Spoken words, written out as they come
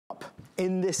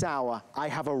In this hour, I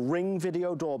have a Ring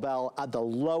video doorbell at the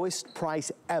lowest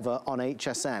price ever on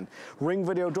HSN. Ring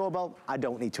video doorbell, I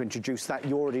don't need to introduce that.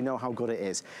 You already know how good it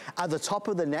is. At the top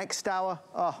of the next hour,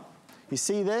 oh, you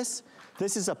see this?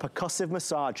 This is a percussive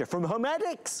massager from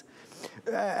Homedics.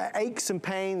 Aches and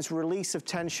pains, release of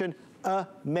tension.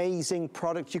 Amazing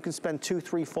product. You can spend $200,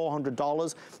 $300,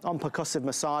 $400 on percussive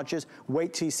massages.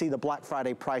 Wait till you see the Black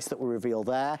Friday price that we reveal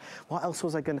there. What else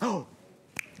was I gonna, oh,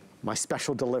 my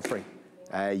special delivery.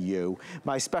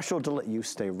 My special delivery, you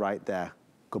stay right there.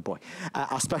 Good boy.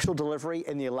 Our special delivery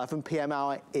in the 11 p.m.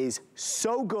 hour is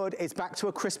so good. It's back to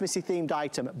a Christmassy themed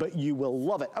item, but you will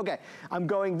love it. Okay, I'm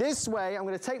going this way. I'm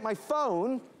gonna take my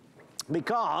phone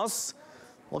because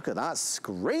look at that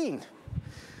screen.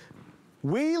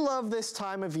 We love this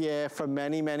time of year for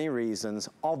many, many reasons.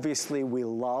 Obviously, we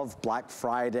love Black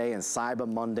Friday and Cyber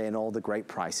Monday and all the great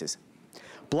prices.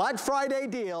 Black Friday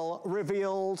deal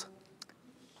revealed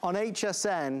on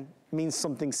HSN means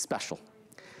something special.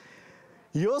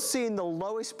 You're seeing the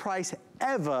lowest price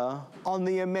ever on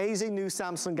the amazing new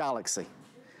Samsung Galaxy.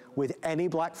 With any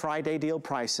Black Friday deal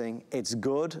pricing, it's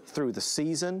good through the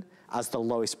season as the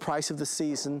lowest price of the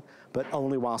season, but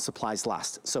only while supplies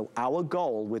last. So our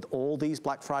goal with all these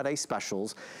Black Friday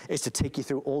specials is to take you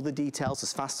through all the details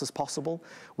as fast as possible.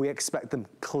 We expect them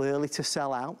clearly to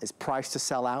sell out. It's priced to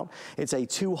sell out. It's a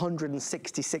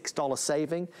 $266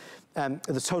 saving.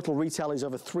 The total retail is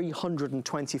over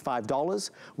 $325.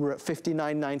 We're at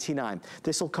 $59.99.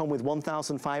 This will come with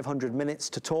 1,500 minutes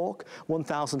to talk,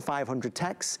 1,500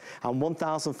 texts, and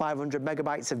 1,500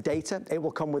 megabytes of data. It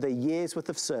will come with a year's worth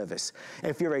of service.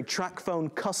 If you're a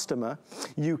TracFone customer,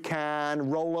 you can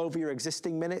roll over your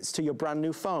existing minutes to your brand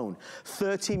new phone.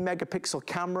 30 megapixel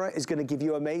camera is going to give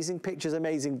you amazing pictures,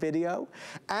 amazing video,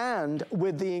 and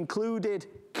with the included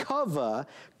cover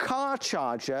car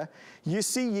charger, you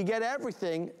see you get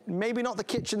everything, maybe not the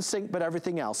kitchen sink, but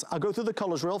everything else. I'll go through the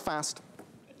colors real fast.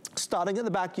 Starting at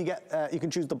the back, you get you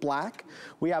can choose the black.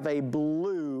 We have a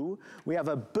blue. We have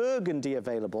a burgundy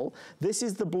available. This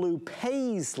is the blue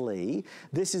paisley.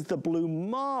 This is the blue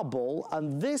marble,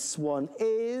 and this one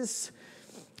is,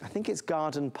 I think it's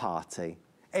garden party.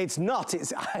 It's not,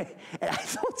 I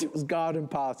thought it was garden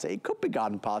party. It could be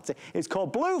garden party. It's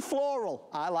called Blue Floral.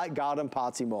 I like garden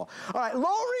party more. All right,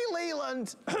 Lori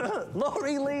Leland.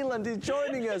 Lori Leland is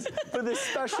joining us for this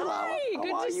special hour. Hi,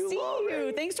 good to see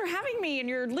you. Thanks for having me in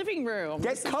your living room.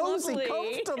 Get cozy,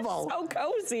 comfortable. So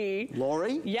cozy.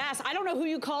 Lori? Yes, I don't know who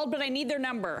you called, but I need their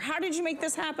number. How did you make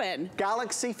this happen?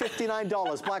 Galaxy,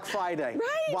 $59, Black Friday.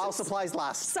 Right. While supplies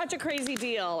last. Such a crazy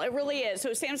deal. It really is.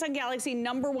 So Samsung Galaxy,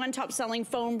 #1 top selling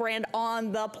phone brand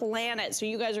on the planet. So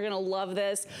you guys are gonna love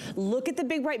this. Look at the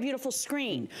big, bright, beautiful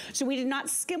screen. So we did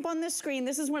not skimp on this screen.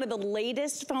 This is one of the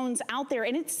latest phones out there,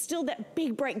 and it's still that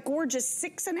big, bright, gorgeous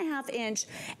 6.5-inch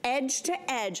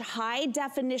edge-to-edge high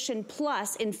definition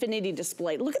plus infinity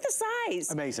display. Look at the size.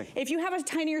 Amazing. If you have a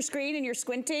tinier screen and you're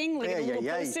squinting, like a little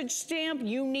postage stamp,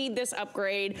 you need this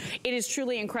upgrade. It is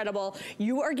truly incredible.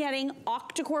 You are getting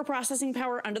octa-core processing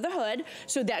power under the hood,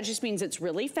 so that just means it's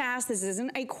really fast. This isn't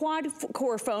a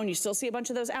quad-core phone. You still see a bunch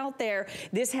of those out there.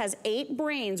 This has 8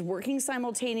 brains working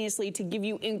simultaneously to give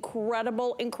you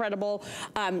incredible, incredible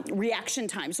reaction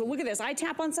time. So look at this. I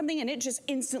tap on something and it just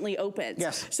instantly opens.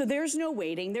 Yes. So there's no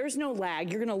waiting. There's no lag.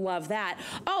 You're gonna love that.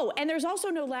 Oh, and there's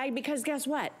also no lag because guess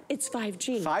what? It's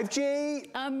 5G. 5G.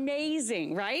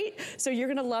 Amazing, right? So you're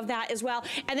gonna love that as well.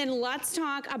 And then let's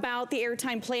talk about the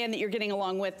airtime plan that you're getting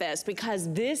along with this, because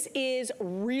this is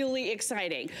really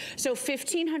exciting. So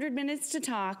 1,500 minutes to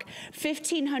talk,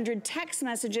 1,500 text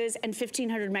messages, and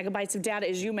 1,500 megabytes of data,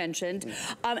 as you mentioned.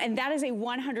 And that is a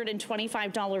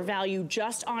 $125 value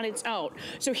just on its own.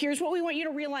 So here's what we want you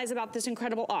to realize about this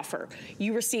incredible offer.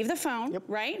 You receive the phone,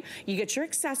 right? You get your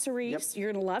accessories.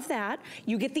 You're gonna love that.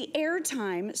 You get the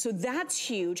airtime, so that's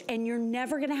huge, and you're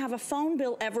never gonna have a phone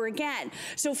bill ever again.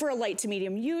 So for a light to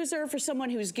medium user, for someone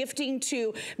who's gifting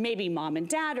to maybe mom and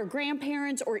dad or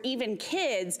grandparents or even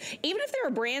kids, even if they're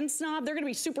a brand snob, they're gonna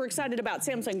be super excited about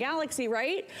Samsung Galaxy,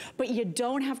 right? But you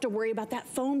don't have to worry about that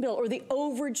phone bill or the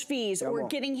overage fees or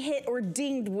getting hit or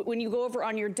dinged when you go over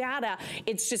on your data.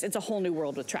 It's a whole new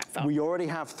world with TracFone. We already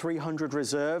have 300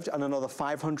 reserved and another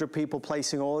 500 people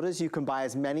placing orders. You can buy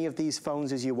as many of these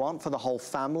phones as you want for the whole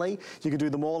family. You can do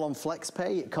them all on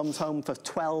FlexPay. It comes home for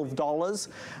 $12.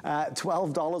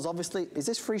 $12, obviously. Is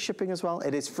this free shipping as well?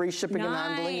 It is free shipping and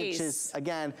handling, which is,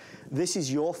 again, this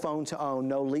is your phone to own.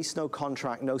 No lease, no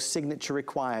contract, no signature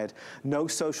required, no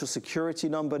social security security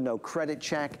number, no credit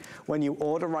check. When you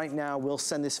order right now, we'll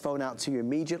send this phone out to you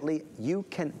immediately. You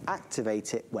can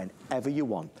activate it whenever you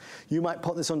want. You might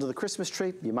put this under the Christmas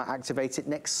tree. You might activate it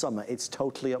next summer. It's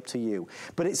totally up to you.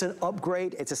 But it's an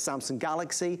upgrade. It's a Samsung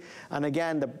Galaxy. And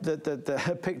again,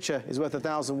 the picture is worth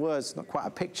 1,000 words. Not quite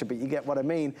a picture, but you get what I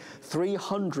mean.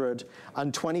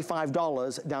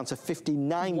 $325 down to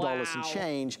 $59 and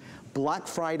change. Black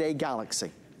Friday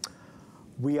Galaxy.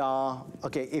 We are,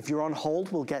 okay, if you're on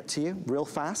hold, we'll get to you real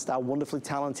fast. Our wonderfully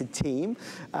talented team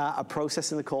are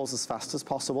processing the calls as fast as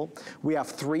possible. We have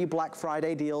 3 Black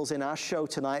Friday deals in our show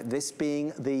tonight, this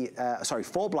being the,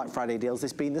 4 Black Friday deals,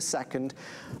 this being the second.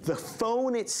 The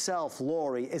phone itself,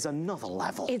 Lori, is another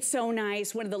level. It's so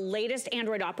nice. One of the latest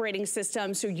Android operating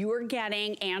systems. So you are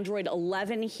getting Android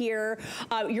 11 here.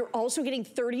 You're also getting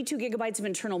 32 gigabytes of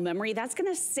internal memory. That's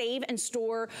gonna save and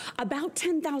store about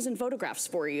 10,000 photographs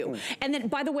for you. And then,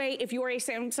 by the way, if you are a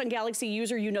Samsung Galaxy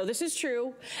user, you know this is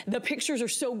true. The pictures are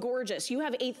so gorgeous. You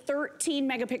have a 13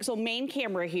 megapixel main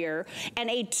camera here and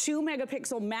a 2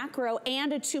 megapixel macro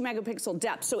and a 2 megapixel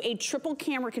depth. So a triple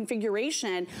camera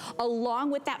configuration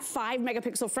along with that 5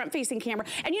 megapixel front facing camera.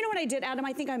 And you know what I did, Adam?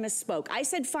 I think I misspoke. I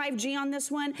said 5G on this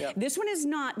one. Yep. This one is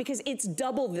not, because it's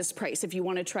double this price if you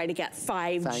want to try to get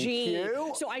 5G. Thank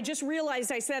you. So I just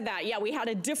realized I said that. Yeah,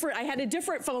 I had a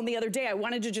different phone the other day. I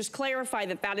wanted to just clarify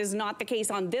that that is not the case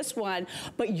on this one,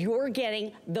 but you're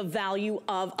getting the value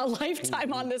of a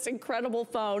lifetime on this incredible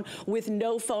phone with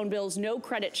no phone bills, no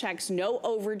credit checks, no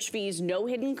overage fees, no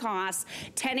hidden costs,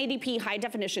 1080p high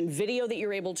definition video that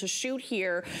you're able to shoot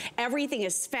here. Everything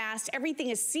is fast,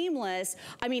 everything is seamless.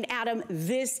 I mean, Adam,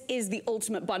 this is the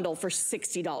ultimate bundle for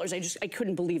 $60. I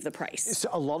couldn't believe the price. So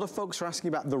a lot of folks are asking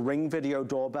about the Ring Video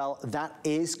Doorbell. That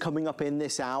is coming up in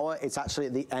this hour. It's actually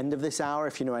at the end of this hour.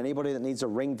 If you know anybody that needs a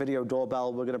Ring Video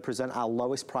Doorbell, we're going to present our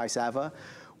lowest price ever.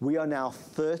 We are now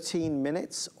 13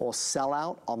 minutes or sell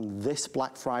out on this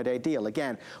Black Friday deal.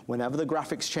 Again, whenever the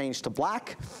graphics change to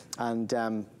black,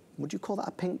 and would you call that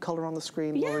a pink color on the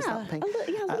screen? Yeah, or is that pink?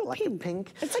 Yeah, a little like pink. A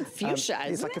pink. It's like fuchsia,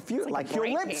 it's like like your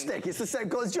lipstick. Pink. It's the same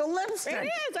color as your lipstick. It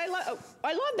is.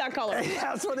 I love that color.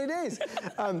 That's what it is.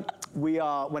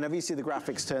 Whenever you see the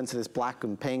graphics turn to this black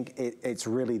and pink, it's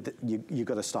really, you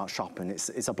got to start shopping.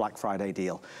 It's a Black Friday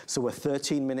deal. So we're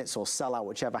 13 minutes or sell out,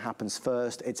 whichever happens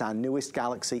first. It's our newest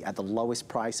Galaxy at the lowest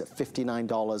price at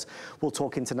 $59. We'll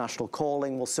talk international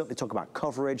calling. We'll certainly talk about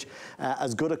coverage.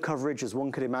 As good a coverage as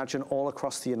one could imagine all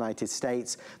across the United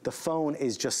States. The phone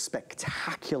is just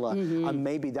spectacular. And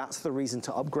maybe that's the reason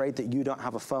to upgrade, that you don't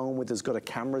have a phone with as good a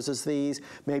cameras as these.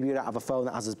 Maybe you don't have a phone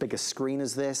that has as big a screen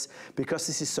as this. Because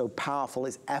this is so powerful,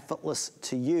 it's effortless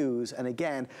to use. And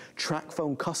again,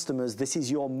 TracFone customers, this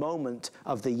is your moment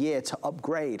of the year to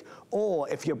upgrade. Or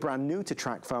if you're brand new to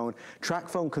TracFone,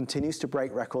 TracFone continues to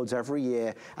break records every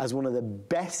year as one of the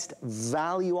best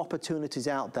value opportunities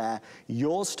out there.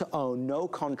 Yours to own, no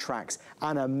contracts,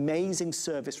 an amazing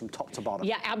service from top to bottom.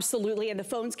 Yeah, absolutely. And the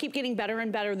phones keep getting better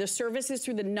and better. The service is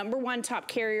through the #1 top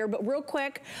carrier. But real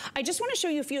quick, I just want to show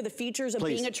you a few of the features of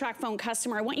being a TracFone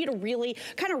customer. I want you to really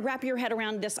kind of wrap your head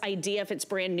around this idea if it's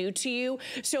brand new to you.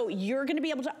 So you're going to be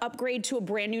able to upgrade to a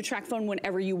brand new TracFone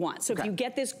whenever you want. So if you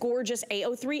get this gorgeous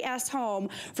A03s home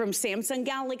from Samsung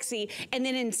Galaxy, and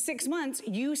then in 6 months,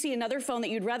 you see another phone that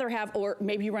you'd rather have, or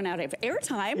maybe you run out of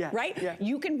airtime, right? Yeah.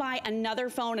 You can buy another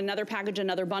phone, another package,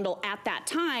 another bundle at that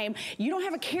time. You don't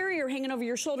have a carrier hanging over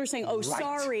your shoulder saying, oh,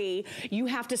 sorry, you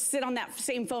have to sit on that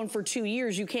same phone for 2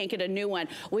 years. You can't get a new one.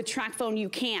 With TracFone, you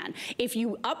can. If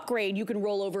you upgrade, you can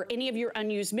roll over any of your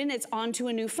unused minutes onto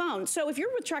a new phone. So if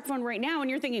you're with TracFone right now and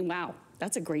you're thinking, wow,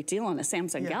 that's a great deal on a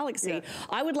Samsung Galaxy.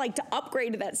 I would like to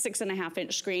upgrade to that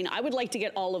 6.5-inch screen. I would like to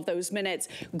get all of those minutes.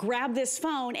 Grab this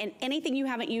phone, and anything you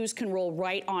haven't used can roll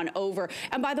right on over.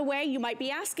 And by the way, you might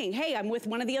be asking, hey, I'm with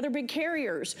one of the other big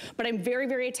carriers, but I'm very,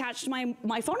 very attached to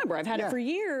my phone number. I've had it for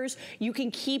years. You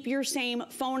can keep your same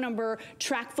phone number.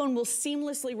 TracFone will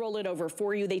seamlessly roll it over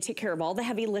for you. They take care of all the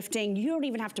heavy lifting. You don't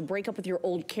even have to break up with your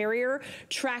old carrier.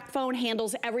 TracFone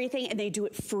handles everything, and they do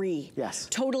it free. Yes.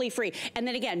 Totally free. And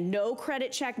then again, no credit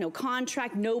check, no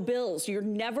contract, no bills. You're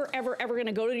never, ever, ever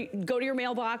gonna go to your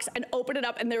mailbox and open it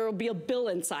up and there will be a bill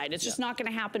inside. It's just not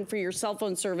gonna happen for your cell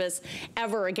phone service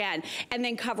ever again. And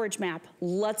then coverage map.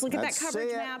 Let's look at that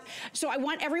coverage map. So I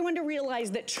want everyone to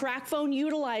realize that TracFone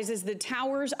utilizes the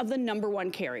towers of the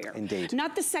 #1 carrier. Indeed.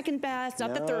 Not the second best,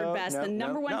 not the third best, the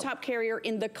 #1 top carrier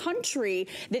in the country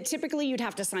that typically you'd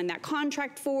have to sign that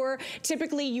contract for.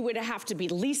 Typically you would have to be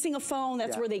leasing a phone.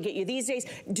 That's where they get you these days.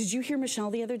 Did you hear Michelle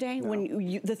the other day when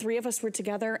and the three of us were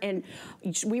together, and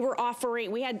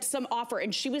we had some offer,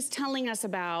 and she was telling us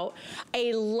about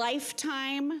a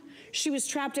lifetime. She was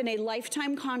trapped in a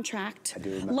lifetime contract. I do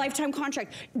remember. Lifetime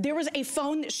contract. There was a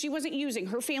phone that she wasn't using.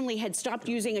 Her family had stopped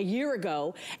using a year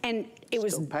ago, and it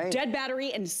was dead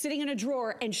battery and sitting in a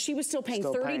drawer, and she was still paying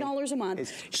 $30 a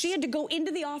month. She had to go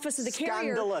into the office of the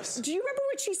carrier. Scandalous. Do you remember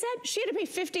what she said? She had to pay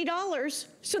 $50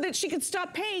 so that she could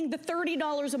stop paying the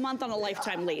 $30 a month on a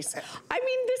lifetime lease. I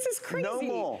mean, this is crazy. No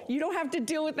more. You don't have to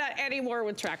deal with that anymore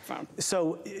with TracFone.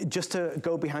 So just to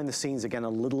go behind the scenes again a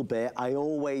little bit, I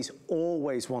always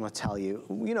want to tell you,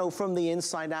 from the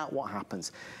inside out what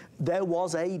happens. There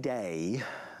was a day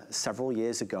several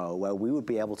years ago where we would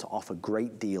be able to offer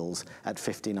great deals at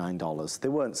 $59. They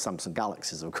weren't Samsung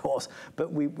Galaxies, of course,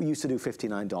 but we used to do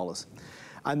 $59.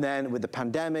 And then with the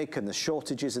pandemic and the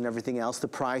shortages and everything else, the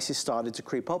prices started to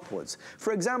creep upwards.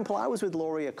 For example, I was with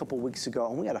Lori a couple weeks ago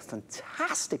and we had a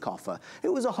fantastic offer. It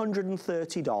was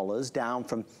 $130 down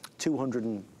from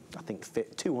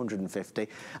 250,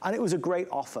 and it was a great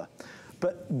offer.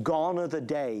 But gone are the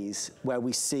days where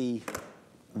we see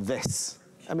this.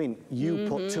 I mean, you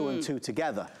put two and two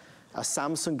together. A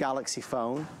Samsung Galaxy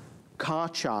phone, car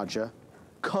charger,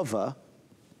 cover,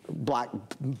 black,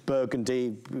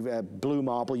 burgundy, blue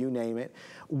marble, you name it,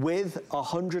 with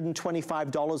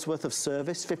 $125 worth of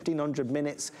service, 1,500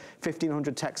 minutes,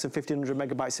 1,500 texts and 1,500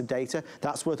 megabytes of data.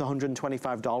 That's worth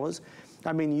 $125.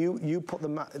 I mean, you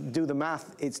do the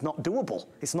math, it's not doable.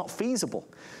 It's not feasible.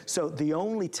 So the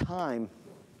only time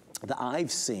that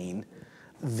I've seen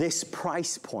this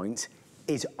price point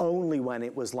is only when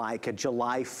it was like a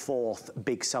July 4th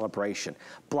big celebration,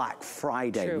 Black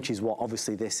Friday, which is what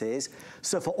obviously this is.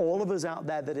 So for all of us out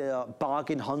there that are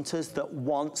bargain hunters that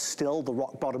want still the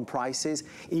rock bottom prices,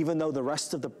 even though the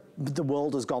rest of the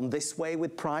world has gone this way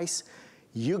with price,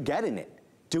 you're getting it.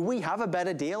 Do we have a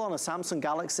better deal on a Samsung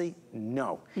Galaxy?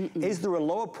 No. Is there a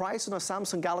lower price on a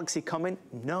Samsung Galaxy coming?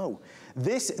 No.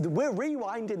 We're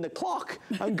rewinding the clock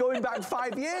and going back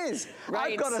 5 years.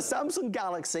 I've got a Samsung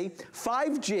Galaxy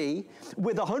 5G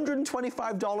with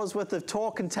 $125 worth of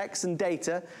talk and text and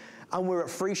data, and we're at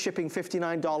free shipping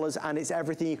 $59, and it's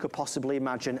everything you could possibly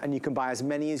imagine, and you can buy as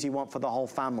many as you want for the whole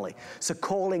family. So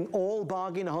calling all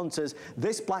bargain hunters,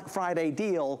 this Black Friday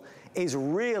deal is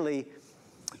really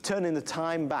turning the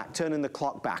time back, turning the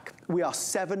clock back. We are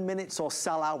 7 minutes or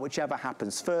sell out, whichever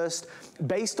happens first.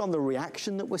 Based on the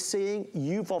reaction that we're seeing,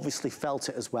 you've obviously felt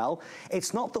it as well.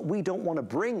 It's not that we don't want to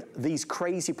bring these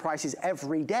crazy prices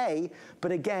every day,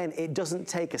 but again, it doesn't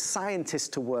take a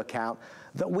scientist to work out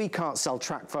that we can't sell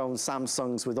TracFone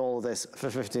Samsungs with all of this for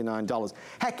 $59.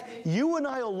 Heck, you and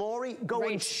I or Lori go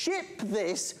and ship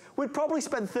this, we'd probably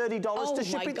spend $30 to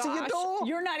ship it to your door.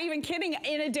 You're not even kidding.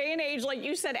 In a day and age, like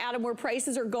you said, Adam, where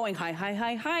prices are going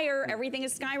higher, everything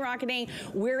is skyrocketing,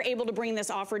 we're able to bring this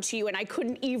offer to you, and I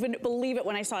couldn't even believe it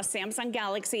when I saw Samsung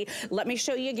Galaxy. Let me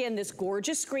show you again this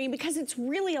gorgeous screen, because it's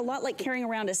really a lot like carrying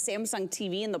around a Samsung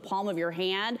TV in the palm of your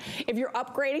hand. If you're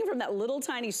upgrading from that little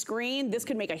tiny screen, this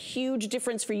could make a huge difference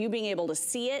for you being able to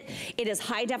see it. It is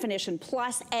high definition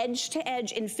plus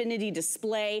edge-to-edge infinity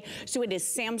display, so it is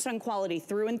Samsung quality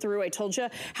through and through. I told you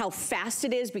how fast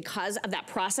it is because of that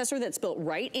processor that's built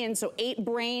right in, so 8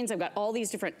 brains. I've got all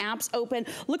these different apps open.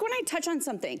 Look when I touch on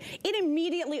something. It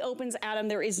immediately opens, Adam.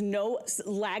 There is no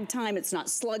lag time. It's not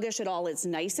sluggish at all. It's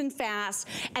nice and fast.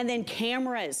 And then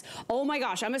cameras. Oh my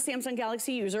gosh, I'm a Samsung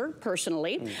Galaxy user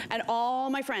personally, and all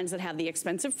my friends that have the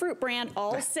expensive fruit brand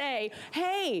all say,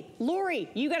 hey, Lori,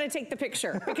 you got to take the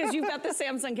picture because you've got the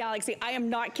Samsung Galaxy. I am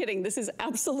not kidding. This is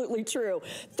absolutely true.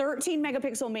 13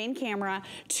 megapixel main camera,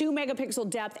 2 megapixel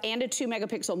depth, and a 2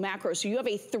 megapixel macro. So you have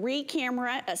a 3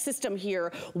 camera system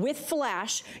here with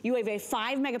flash. You have a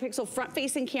 5 megapixel front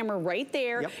facing camera right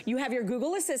there. You have your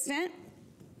Google Assistant.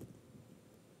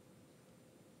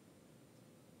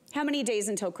 How many days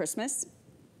until Christmas?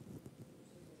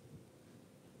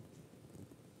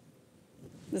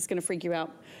 This is gonna freak you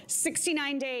out.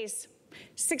 69 days.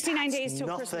 69 days till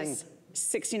Christmas.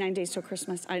 69 days till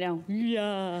Christmas, I know.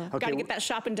 Yeah. Okay, gotta get that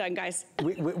shopping done, guys.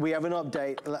 We have an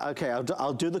update. Okay,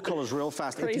 I'll do the colors real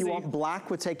fast. Crazy. If you want black,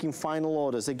 we're taking final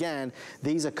orders. Again,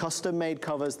 these are custom-made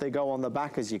covers. They go on the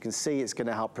back, as you can see. It's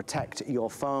gonna help protect your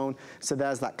phone. So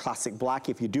there's that classic black.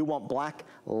 If you do want black,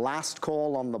 last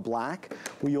call on the black.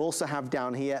 We also have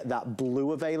down here that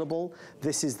blue available.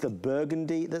 This is the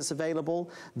burgundy that's available.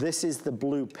 This is the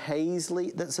blue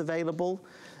paisley that's available.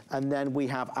 And then we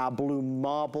have our blue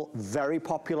marble, very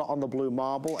popular on the blue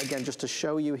marble. Again, just to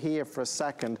show you here for a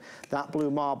second, that blue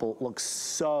marble looks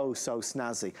so, so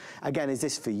snazzy. Again, is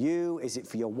this for you? Is it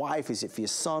for your wife? Is it for your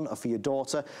son or for your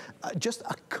daughter? Just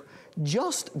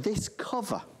this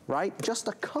cover right? Just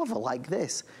a cover like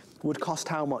this would cost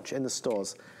how much in the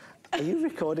stores? Are you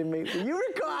recording me? Are you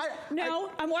recording?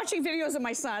 No, I'm watching videos of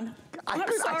my son. I'm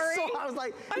sorry. I was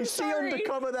like, is she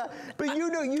undercover there? But you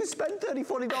know, you spent $30,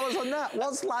 $40 on that.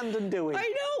 What's Landon doing? I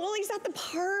know, well, he's at the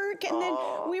park, and then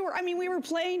we were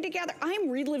playing together. I'm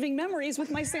reliving memories with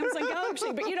my Samsung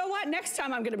Galaxy, but you know what? Next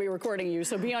time I'm gonna be recording you,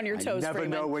 so be on your toes, Freeman.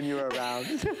 Never know when you're around.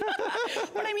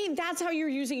 But I mean, that's how you're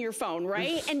using your phone,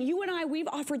 right? And you and I, we've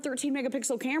offered 13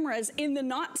 megapixel cameras in the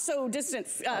not so distant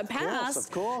past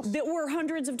of course. that were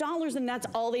hundreds of dollars, and that's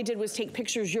all they did was take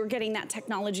pictures. You're getting that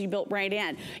technology built right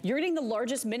in. You're getting the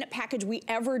largest minute package we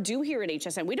ever do here at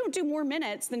HSN. We don't do more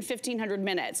minutes than 1,500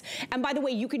 minutes. And by the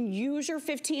way, you can use your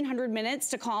 1,500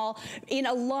 minutes to call in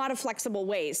a lot of flexible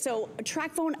ways. So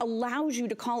TracFone allows you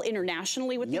to call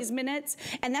internationally with these minutes.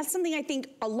 And that's something I think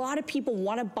a lot of people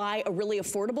want to buy a really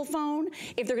affordable phone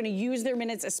if they're going to use their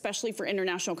minutes, especially for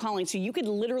international calling. So you could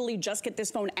literally just get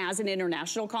this phone as an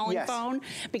international calling phone,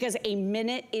 because a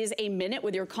minute is a minute,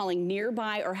 whether you're calling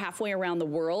nearby or halfway around the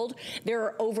world. There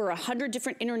are over 100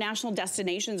 different international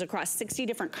destinations across 60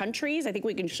 different countries. I think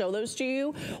we can show those to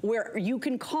you, where you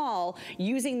can call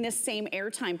using this same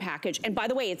airtime package. And by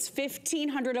the way, it's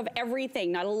 1,500 of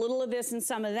everything, not a little of this and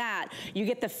some of that. You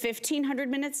get the 1,500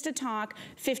 minutes to talk,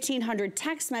 1,500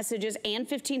 text messages, and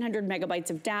 1,500 megabytes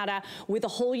of data with a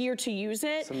whole year to use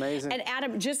it. It's amazing. And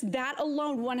Adam, just that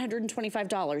alone,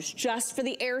 $125 just for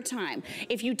the airtime.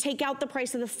 If you take out the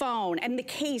price of the phone and the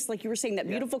case, like you were saying, that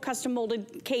beautiful custom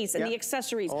molded case and the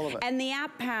accessories and the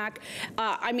app pack,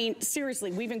 I mean,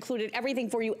 seriously, we've included everything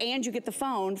for you, and you get the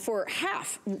phone for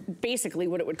half, basically,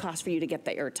 what it would cost for you to get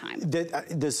the airtime.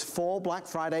 There's 4 Black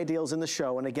Friday deals in the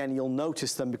show, and again, you'll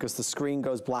notice them because the screen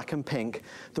goes black and pink.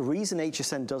 The reason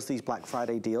HSN does these Black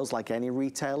Friday deals, like any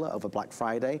retailer over Black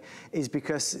Friday, is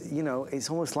because, you know, it's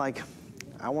almost like,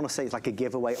 I want to say it's like a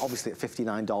giveaway, obviously at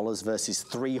 $59 versus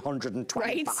 $325.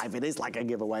 Right. It is like a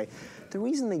giveaway. The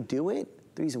reason they do it,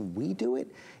 the reason we do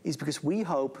it, is because we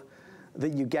hope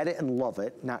that you get it and love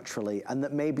it naturally, and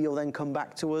that maybe you'll then come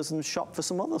back to us and shop for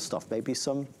some other stuff, maybe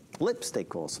some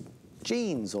lipstick or some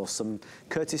jeans or some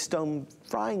Curtis Stone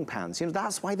frying pans. You know,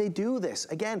 that's why they do this.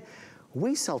 Again,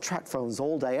 we sell TracFones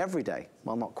all day, every day.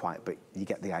 Well, not quite, but you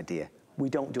get the idea. We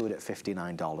don't do it at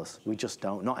 $59. We just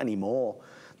don't, not anymore.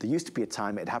 There used to be a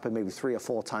time it happened maybe 3 or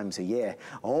 4 times a year.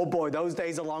 Oh boy, those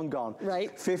days are long gone.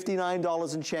 Right.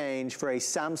 $59 and change for a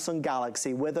Samsung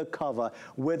Galaxy with a cover,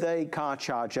 with a car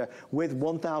charger, with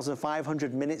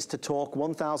 1,500 minutes to talk,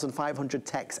 1,500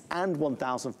 texts, and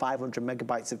 1,500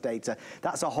 megabytes of data.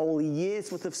 That's a whole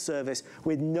year's worth of service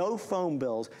with no phone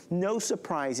bills, no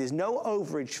surprises, no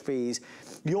overage fees.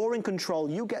 You're in control.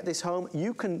 You get this home.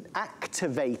 You can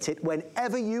activate it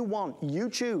whenever you want. You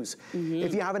choose.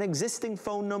 If you have an existing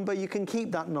phone number, you can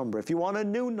keep that number. If you want a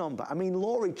new number, I mean,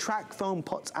 Lori, TracFone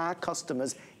puts our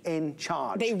customers in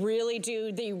charge. They really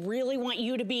do. They really want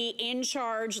you to be in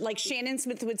charge. Like Shannon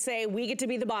Smith would say, we get to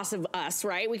be the boss of us,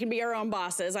 right? We can be our own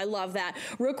bosses. I love that.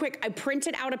 Real quick, I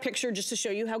printed out a picture just to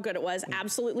show you how good it was.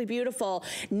 Absolutely beautiful.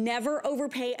 Never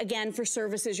overpay again for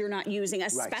services you're not using,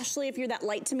 especially if you're that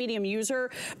light to medium user.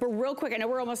 But real quick, I know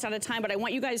we're almost out of time, but I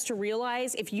want you guys to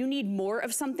realize if you need more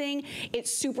of something,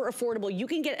 it's super affordable. You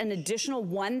can get an additional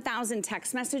 1,000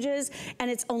 text messages,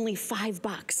 and it's only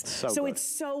 $5. So it's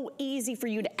so easy for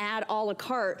you to add a la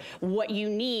carte what you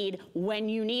need when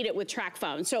you need it with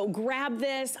TracFone. So grab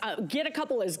this, get a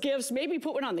couple as gifts, maybe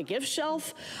put one on the gift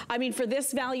shelf. I mean, for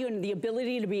this value and the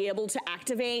ability to be able to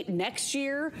activate next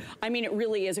year, I mean, it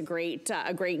really is a great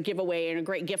giveaway and a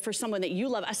great gift for someone that you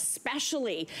love,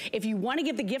 especially if you want to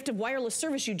give the gift of wireless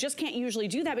service. You just can't usually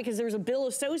do that because there's a bill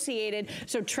associated.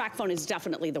 So TracFone is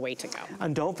definitely the way to go.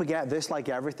 And don't forget, this, like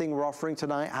everything we're offering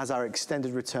tonight, has our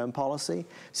extended return policy.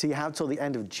 So you have till the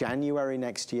end of January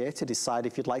next year to decide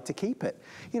if you'd like to keep it.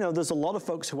 You know, there's a lot of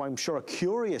folks who I'm sure are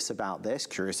curious about this,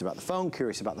 curious about the phone,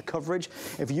 curious about the coverage.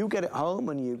 If you get it home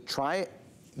and you try it,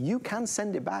 you can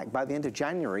send it back by the end of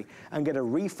January and get a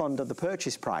refund of the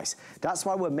purchase price. That's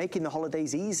why we're making the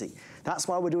holidays easy. That's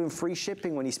why we're doing free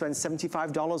shipping when you spend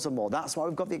 $75 or more. That's why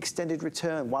we've got the extended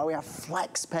return, why we have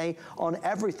flex pay on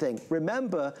everything.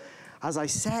 Remember, as I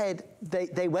said,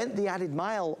 they went the added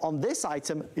mile on this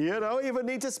item. You don't even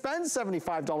need to spend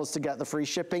 $75 to get the free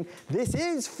shipping. This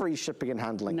is free shipping and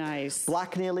handling. Nice.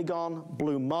 Black nearly gone,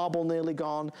 blue marble nearly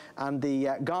gone, and the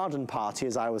garden party,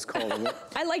 as I was calling it.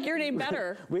 I like your name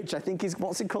better. Which I think is,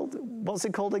 what's it called? What's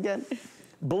it called again?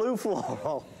 Blue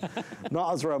floral,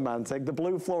 not as romantic. The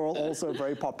blue floral also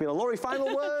very popular. Lori,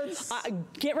 final words?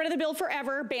 Get rid of the bill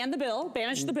forever. Ban the bill.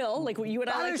 Banish the bill, like what you and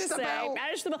I like to say.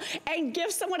 Banish the bill. And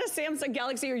give someone a Samsung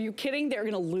Galaxy. Are you kidding? They're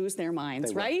going to lose their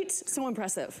minds, right? So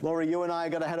impressive. Lori, you and I are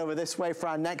going to head over this way for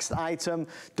our next item.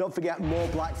 Don't forget, more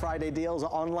Black Friday deals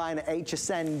are online at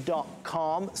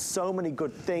hsn.com. So many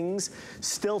good things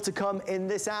still to come in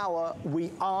this hour.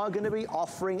 We are going to be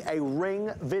offering a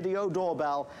Ring video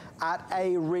doorbell at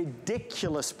a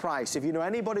ridiculous price. If you know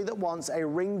anybody that wants a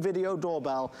Ring video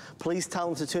doorbell, please tell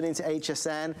them to tune into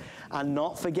HSN. And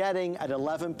not forgetting, at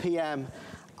 11 p.m.,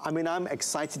 I mean, I'm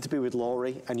excited to be with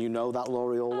Lori, and you know that,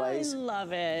 Lori, always. I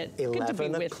love it.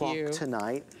 11 o'clock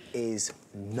tonight is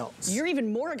nuts. You're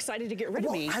even more excited to get rid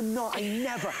of me. I'm not. I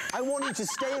never. I want you to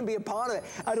stay and be a part of it.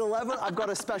 At 11, I've got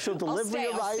a special delivery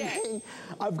arriving.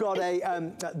 I've got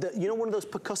a, you know, one of those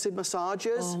percussive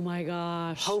massagers? Oh my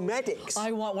gosh. Homedics.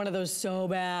 I want one of those so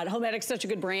bad. Homedics, such a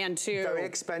good brand too. Very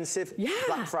expensive. Yeah.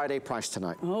 Black Friday price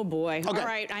tonight. Oh boy. Okay. All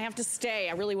right, I have to stay.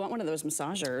 I really want one of those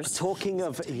massagers. Talking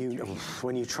of,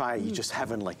 when you try it, you're just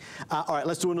heavenly. All right,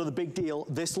 let's do another big deal.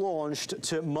 This launched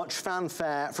to much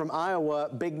fanfare from Iowa,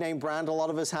 big name brand. A lot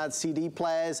of us had CD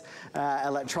players,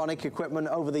 electronic equipment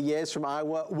over the years from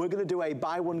Iowa. We're going to do a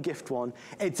buy one, gift one.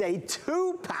 It's a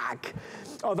 2-pack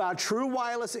of our true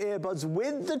wireless earbuds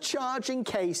with the charging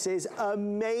cases.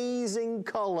 Amazing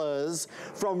colors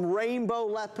from rainbow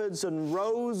leopards and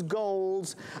rose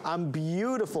golds and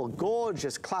beautiful,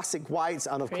 gorgeous classic whites,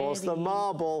 and of course the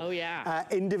marble. Oh yeah.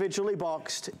 Individually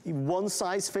boxed, one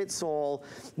size fits all.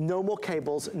 No more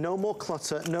cables, no more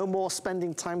clutter, no more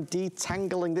spending time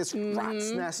detangling this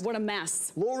rat's nest. What a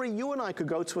mess. Lori, you and I could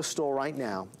go to a store right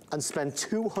now and spend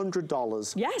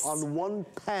 $200 on one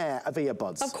pair of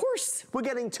earbuds. Of course. We're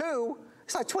getting two.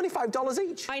 It's like $25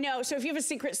 each. I know. So if you have a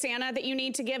Secret Santa that you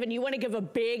need to give and you want to give a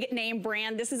big name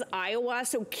brand, this is Iowa.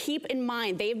 So keep in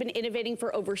mind, they've been innovating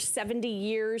for over 70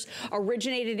 years,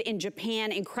 originated in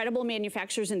Japan, incredible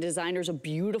manufacturers and designers of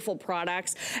beautiful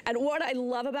products. And what I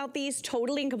love about these,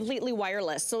 totally and completely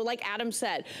wireless. So like Adam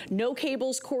said, no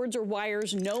cables, cords, or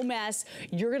wires, no mess.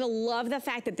 You're going to love the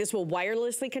fact that this will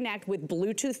wirelessly connect with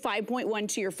Bluetooth 5.1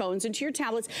 to your phones and to your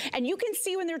tablets. And you can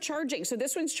see when they're charging. So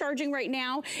this one's charging right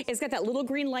now. It's got that little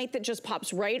green light that just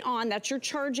pops right on. That's your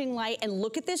charging light. And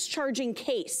look at this charging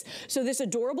case. So this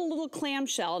adorable little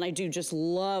clamshell, and I do just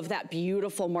love that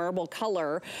beautiful marble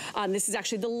color. This is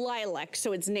actually the lilac,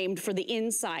 so it's named for the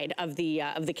inside of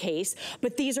the case.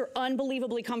 But these are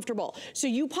unbelievably comfortable. So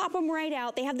you pop them right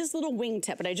out. They have this little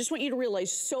wingtip, and I just want you to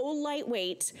realize, so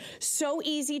lightweight, so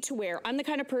easy to wear. I'm the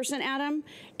kind of person, Adam,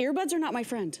 earbuds are not my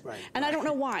friend. Right. And I don't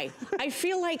know why. I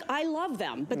feel like I love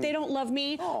them, but they don't love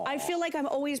me. Aww. I feel like I'm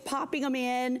always popping them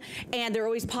in, and they're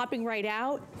always popping right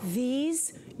out.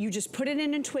 These, you just put it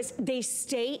in and twist. They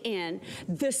stay in.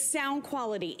 The sound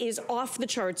quality is off the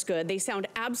charts good. They sound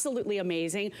absolutely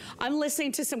amazing. I'm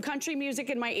listening to some country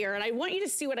music in my ear, and I want you to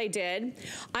see what I did.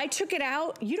 I took it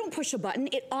out. You don't push a button.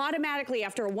 It automatically,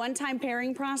 after a one-time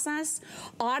pairing process,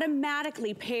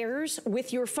 automatically pairs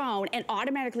with your phone and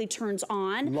automatically turns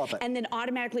on. Love it. And then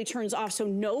automatically turns off. So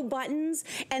no buttons,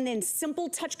 and then simple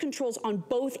touch controls on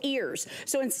both ears.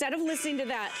 So instead of listening to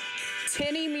that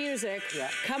tinny music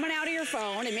coming out of your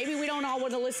phone, and maybe we don't all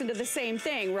want to listen to the same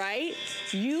thing, right?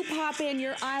 You pop in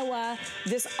your Iowa,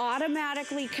 this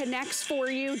automatically connects for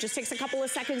you, just takes a couple of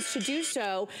seconds to do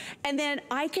so, and then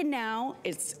I can now,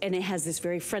 and it has this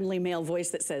very friendly male voice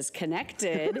that says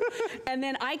connected, and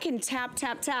then I can tap,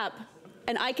 tap, tap,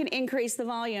 and I can increase the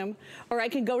volume, or I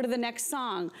can go to the next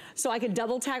song. So I can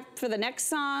double tap for the next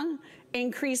song,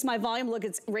 increase my volume. Look,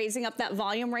 it's raising up that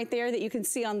volume right there that you can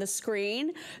see on the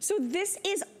screen. So this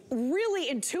is really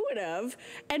intuitive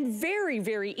and very,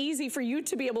 very easy for you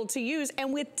to be able to use,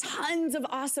 and with tons of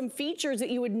awesome features that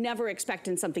you would never expect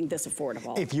in something this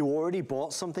affordable. If you already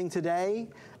bought something today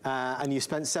and you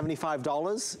spent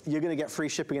 $75, you're gonna get free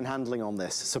shipping and handling on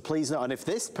this. So please know, and if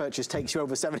this purchase takes you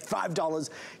over $75,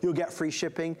 you'll get free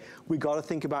shipping. We gotta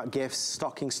think about gifts,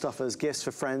 stocking stuffers, gifts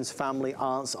for friends, family,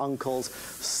 aunts, uncles,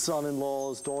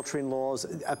 son-in-laws,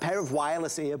 daughter-in-laws. A pair of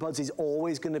wireless earbuds is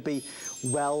always gonna be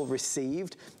well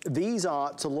received. These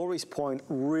are, to Lori's point,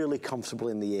 really comfortable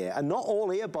in the ear. And not all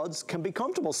earbuds can be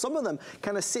comfortable. Some of them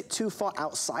kind of sit too far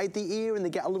outside the ear and they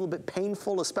get a little bit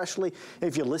painful, especially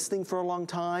if you're listening for a long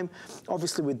time. time.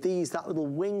 Obviously with these, that little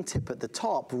wing tip at the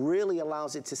top really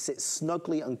allows it to sit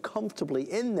snugly and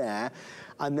comfortably in there,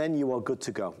 and then you are good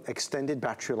to go. Extended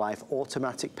battery life,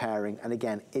 automatic pairing, and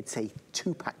again, it's a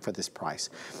 2-pack for this price.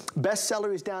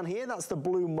 Bestseller is down here, that's the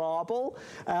blue marble.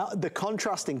 The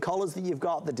contrasting colors that you've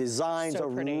got, the designs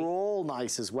are all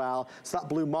nice as well. So that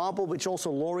blue marble, which also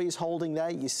Lori is holding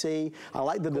there, you see. I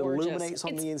like that it illuminates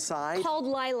on the inside. It's called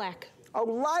lilac. Oh,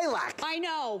 lilac. I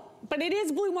know, but it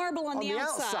is blue marble on the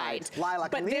outside.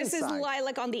 Lilac on the inside. But this is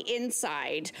lilac on the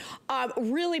inside.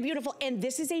 Really beautiful, and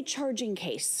this is a charging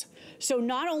case. So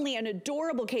not only an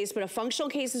adorable case, but a functional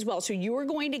case as well. So you are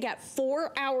going to get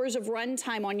 4 hours of run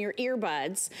time on your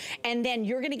earbuds, and then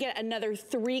you're gonna get another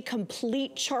 3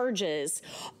 complete charges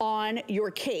on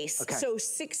your case. Okay. So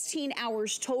 16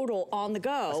 hours total on the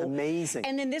go. That's amazing.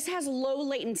 And then this has low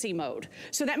latency mode.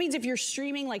 So that means if you're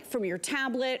streaming like from your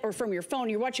tablet or from your phone,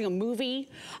 you're watching a movie,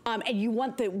 and you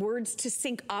want the words to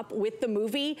sync up with the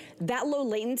movie, that low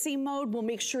latency mode will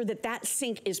make sure that that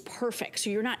sync is perfect. So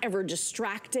you're not ever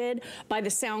distracted by the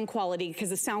sound quality, because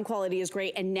the sound quality is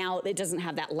great, and now it doesn't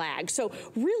have that lag. So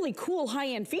really cool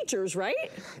high-end features,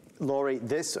 right? Lori,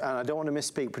 this, and I don't want to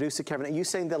misspeak, producer Kevin, are you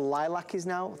saying the lilac is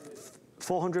now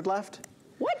 400 left?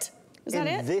 What? Is that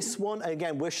it? This one,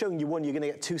 again, we're showing you one, you're gonna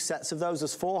get 2 sets of those.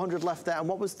 There's 400 left there. And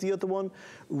what was the other one?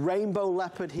 Rainbow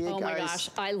leopard here, guys. Oh my gosh,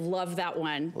 I love that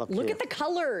one. Look at the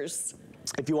colors.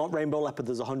 If you want rainbow leopard,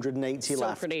 there's 180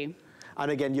 left. So pretty. And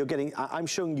again, you're getting, I'm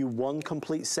showing you 1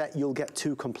 complete set, you'll get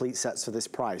 2 complete sets for this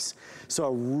price. So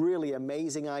a really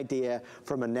amazing idea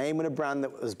from a name and a brand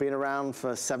that has been around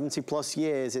for 70 plus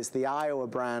years. It's the Iowa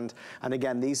brand. And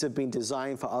again, these have been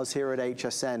designed for us here at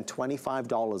HSN,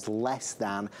 $25 less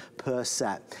than per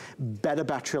set. Better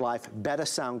battery life, better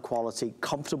sound quality,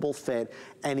 comfortable fit.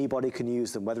 Anybody can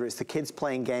use them, whether it's the kids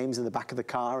playing games in the back of the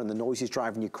car and the noise is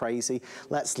driving you crazy.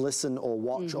 Let's listen or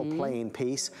watch or play in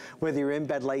peace. Whether you're in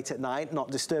bed late at night, not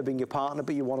disturbing your partner,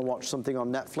 but you want to watch something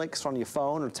on Netflix, on your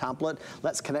phone or tablet,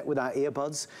 let's connect with our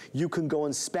earbuds. You can go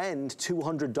and spend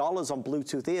 $200 on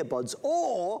Bluetooth earbuds,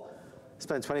 or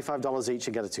spend $25 each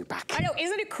and get a 2-pack. I know,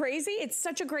 isn't it crazy? It's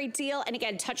such a great deal. And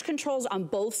again, touch controls on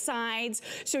both sides.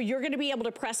 So you're gonna be able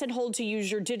to press and hold to use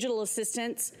your digital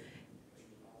assistants.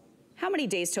 How many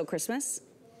days till Christmas?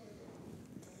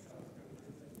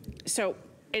 So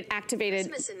it activated.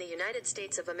 Christmas in the United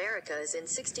States of America is in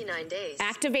 69 days.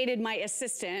 Activated my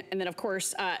assistant, and then of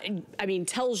course, I mean,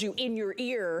 tells you in your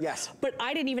ear. Yes. But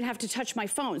I didn't even have to touch my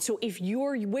phone. So if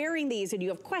you're wearing these and you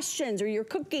have questions, or you're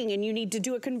cooking and you need to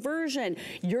do a conversion,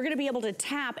 you're gonna be able to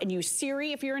tap and use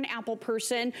Siri if you're an Apple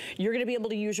person. You're gonna be able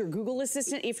to use your Google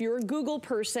Assistant if you're a Google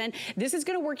person. This is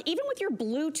gonna work even with your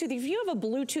Bluetooth. If you have a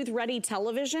Bluetooth ready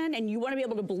television and you wanna be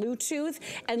able to Bluetooth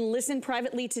and listen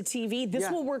privately to TV,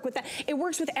 this will work with that. It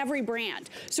works with every brand.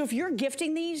 So if you're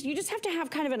gifting these, you just have to have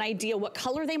kind of an idea what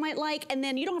color they might like, and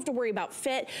then you don't have to worry about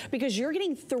fit, because you're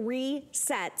getting 3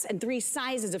 sets and 3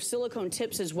 sizes of silicone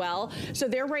tips as well. So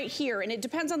they're right here, and it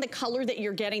depends on the color that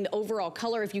you're getting, the overall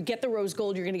color. If you get the rose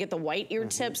gold, you're gonna get the white ear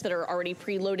tips that are already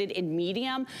preloaded in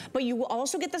medium, but you will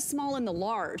also get the small and the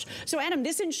large. So Adam,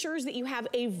 this ensures that you have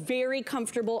a very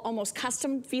comfortable, almost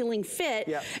custom feeling fit.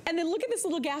 And then look at this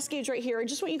little gas gauge right here. I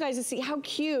just want you guys to see how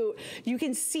cute. You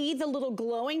can see the little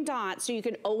glowing dot, so you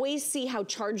can always see how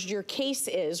charged your case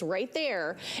is right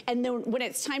there. And then when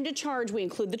it's time to charge, we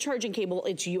include the charging cable.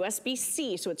 It's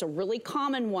USB-C, so it's a really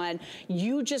common one.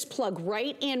 You just plug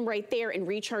right in right there and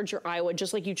recharge your Iowa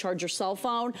just like you charge your cell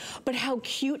phone. But how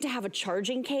cute to have a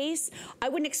charging case. I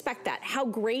wouldn't expect that. How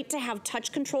great to have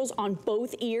touch controls on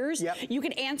both ears. You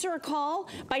can answer a call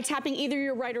by tapping either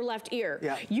your right or left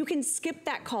ear. You can skip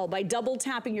that call by double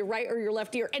tapping your right or your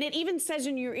left ear. And it even says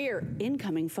in your ear,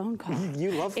 incoming phone call.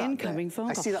 You love that. Incoming phone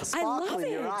call. I see that sparkle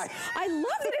in your eye. I love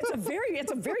it.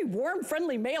 It's a very warm,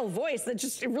 friendly male voice that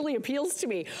just, it really appeals to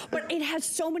me. But it has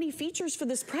so many features for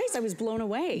this price. I was blown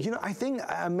away. You know, I think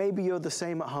maybe you're the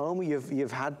same at home.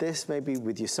 You've had this maybe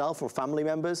with yourself or family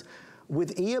members.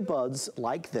 With earbuds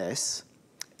like this,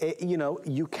 you know,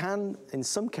 you can, in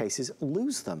some cases,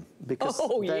 lose them because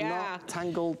they're not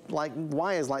tangled like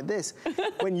wires like this.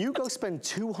 When you go spend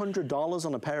 $200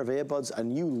 on a pair of earbuds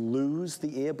and you lose the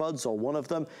earbuds or one of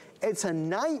them, it's a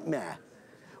nightmare.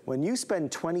 When you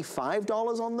spend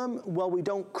 $25 on them, well, we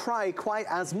don't cry quite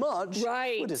as much.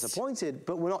 Right. We're disappointed,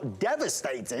 but we're not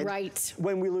devastated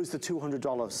when we lose the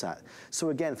 $200 set. So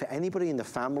again, for anybody in the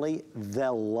family,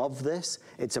 they'll love this.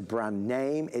 It's a brand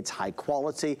name, it's high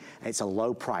quality, and it's a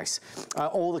low price.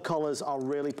 All the colors are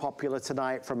really popular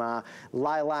tonight, from our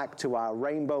lilac to our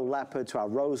rainbow leopard to our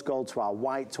rose gold to our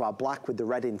white to our black with the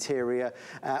red interior.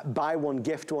 Buy one,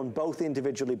 gift one, both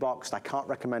individually boxed. I can't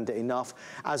recommend it enough.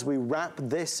 As we wrap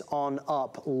this on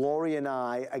up, Lori and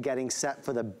I are getting set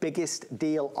for the biggest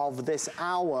deal of this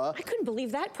hour. I couldn't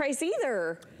believe that price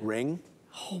either. Ring.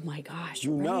 Oh my gosh,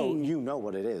 you know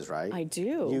what it is, right? I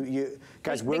do.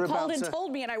 Guys, they called and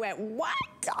told me and I went, what?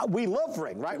 We love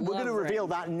Ring, right? We're going to reveal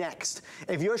that next.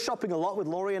 If you're shopping a lot with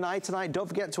Lori and I tonight, don't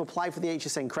forget to apply for the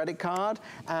HSN credit card.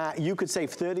 You could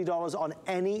save $30 on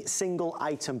any single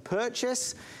item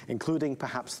purchase, including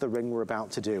perhaps the ring we're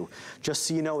about to do. Just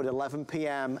so you know, at 11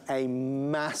 p.m., a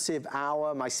massive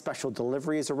hour. My special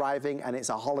delivery is arriving and it's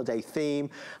a holiday theme.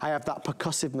 I have that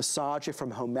percussive massager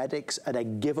from Homedics at a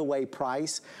giveaway price.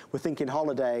 We're thinking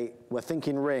holiday, we're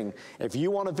thinking ring. If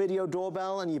you want a video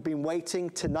doorbell and you've been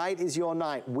waiting, tonight is your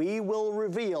night. We will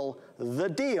reveal the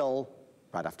deal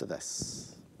right after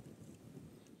this.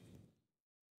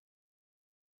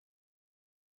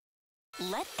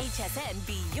 Let HSN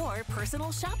be your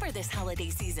personal shopper this holiday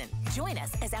season. Join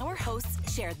us as our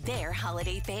hosts share their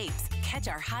holiday faves. Catch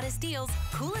our hottest deals,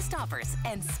 coolest offers,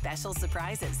 and special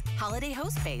surprises. Holiday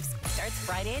Host Faves starts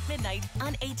Friday at midnight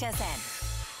on HSN.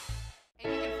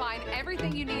 And you can find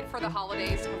everything you need for the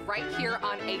holidays right here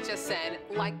on HSN,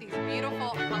 like these beautiful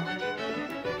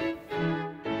holiday.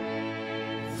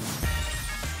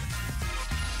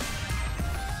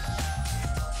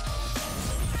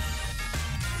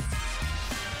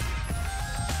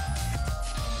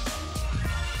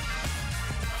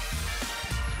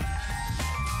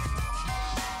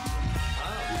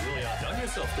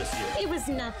 This year. It was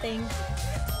nothing.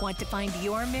 Want to find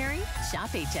your Mary? Shop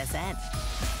HSN.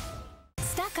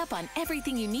 Stock up on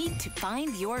everything you need to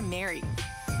find your Mary.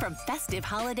 From festive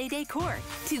holiday decor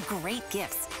to great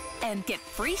gifts. And get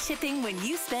free shipping when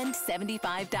you spend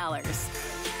 $75.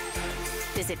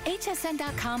 Visit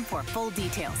hsn.com for full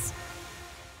details.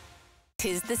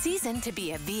 'Tis the season to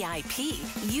be a VIP.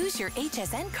 Use your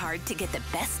HSN card to get the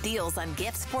best deals on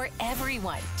gifts for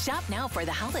everyone. Shop now for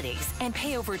the holidays and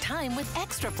pay over time with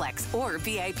ExtraFlex or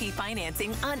VIP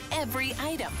financing on every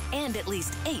item. And at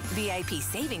least 8 VIP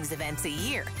savings events a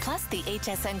year. Plus, the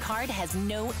HSN card has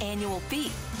no annual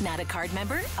fee. Not a card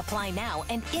member? Apply now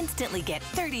and instantly get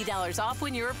 $30 off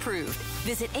when you're approved.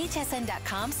 Visit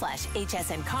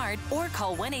hsn.com/HSN card or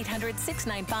call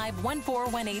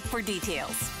 1-800-695-1418 for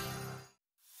details.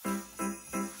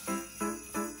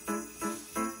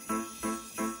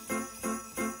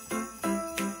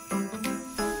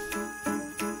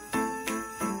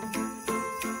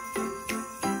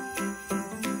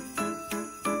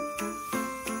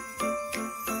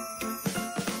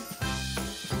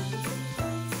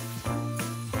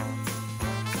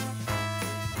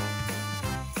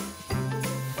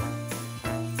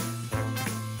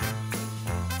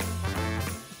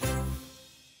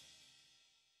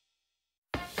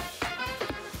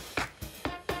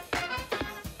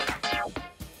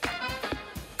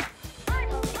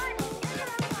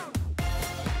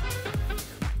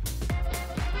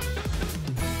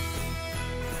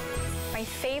 My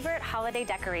favorite holiday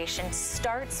decoration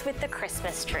starts with the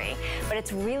Christmas tree, but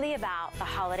it's really about the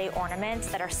holiday ornaments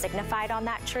that are signified on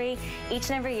that tree. Each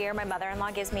and every year, my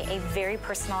mother-in-law gives me a very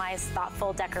personalized,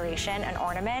 thoughtful decoration and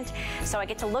ornament, so I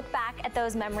get to look back at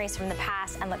those memories from the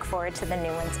past and look forward to the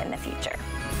new ones in the future.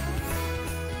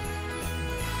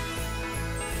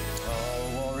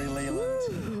 Oh, Lori Leland.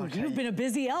 Ooh, okay. You've been a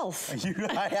busy elf.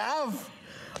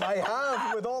 I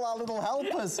have, with all our little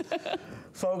helpers.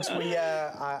 Folks,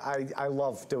 I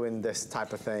love doing this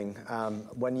type of thing.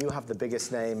 When you have the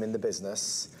biggest name in the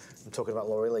business, I'm talking about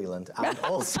Lori Leland, and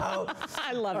also...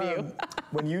 I love you.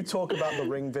 When you talk about the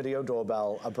Ring video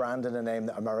doorbell, a brand and a name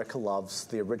that America loves,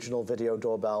 the original video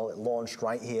doorbell, it launched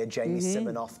right here. Jamie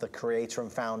Siminoff, the creator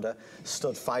and founder,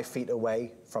 stood 5 feet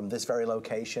away from this very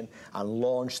location and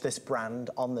launched this brand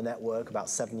on the network about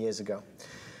 7 years ago.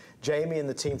 Jamie and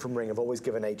the team from Ring have always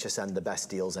given HSN the best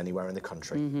deals anywhere in the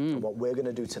country. And what we're going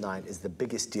to do tonight is the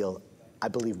biggest deal I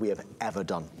believe we have ever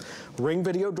done. Ring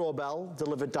Video Doorbell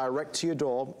delivered direct to your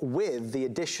door with the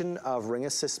addition of Ring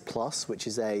Assist Plus, which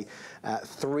is a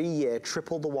 3-year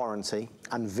triple the warranty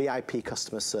and VIP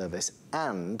customer service.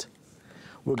 And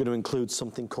we're going to include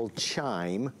something called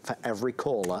Chime for every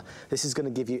caller. This is going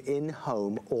to give you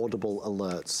in-home audible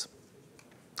alerts.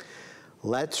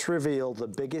 Let's reveal the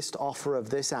biggest offer of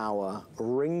this hour,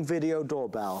 Ring Video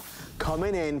Doorbell,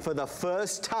 coming in for the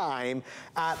first time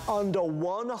at under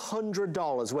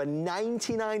 $100. We're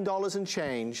 $99 and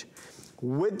change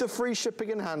with the free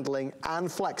shipping and handling and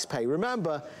FlexPay.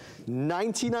 Remember,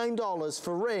 $99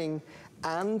 for Ring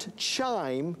and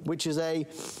Chime, which is a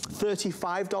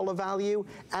 $35 value,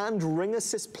 and Ring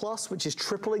Assist Plus, which is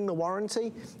tripling the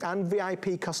warranty, and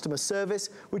VIP customer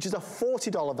service, which is a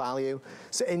 $40 value.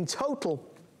 So in total,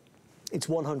 it's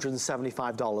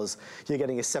 $175. You're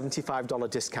getting a $75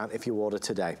 discount if you order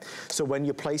today. So when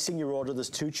you're placing your order, there's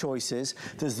two choices.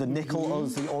 There's the nickel or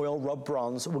the oil rub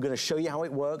bronze. We're gonna show you how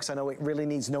it works. I know it really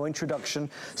needs no introduction.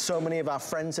 So many of our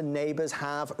friends and neighbors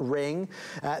have Ring.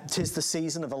 'Tis the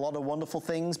season of a lot of wonderful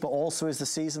things, but also is the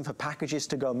season for packages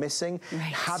to go missing. Right.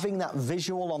 Having that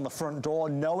visual on the front door,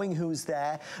 knowing who's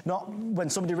there, not when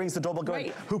somebody rings the doorbell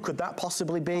going, who could that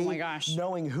possibly be? Oh my gosh.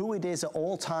 Knowing who it is at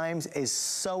all times is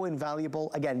so invaluable.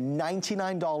 Again,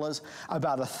 $99,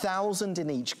 about 1,000 in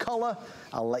each color.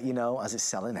 I'll let you know as it's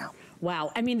selling out.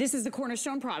 Wow, I mean, this is the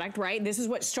cornerstone product, right? This is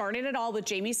what started it all with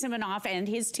Jamie Siminoff and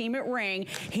his team at Ring.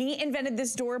 He invented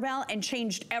this doorbell and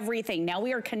changed everything. Now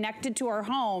we are connected to our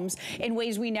homes in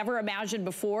ways we never imagined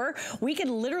before. We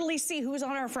can literally see who's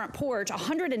on our front porch,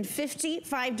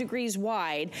 155 degrees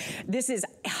wide. This is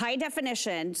high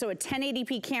definition, so a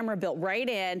 1080p camera built right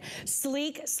in,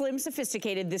 sleek, slim,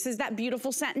 sophisticated. This is that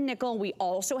beautiful satin nickel. We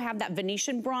also have that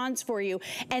Venetian bronze for you.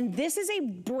 And this is a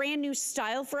brand new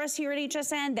style for us here at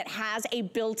HSN that has a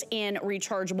built-in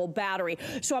rechargeable battery.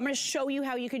 So I'm gonna show you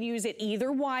how you can use it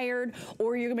either wired,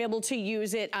 or you're gonna be able to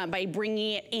use it by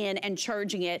bringing it in and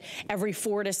charging it every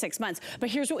 4 to 6 months. But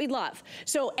here's what we love.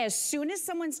 So as soon as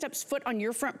someone steps foot on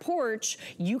your front porch,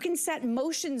 you can set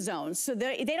motion zones so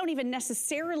they don't even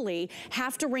necessarily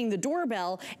have to ring the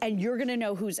doorbell, and you're gonna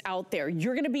know who's out there.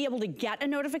 You're gonna be able to get a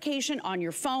notification on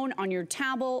your phone, on your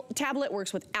tablet,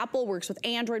 works with Apple, works with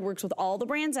Android, works with all the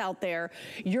brands out there.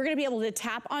 You're gonna be able to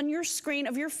tap on your screen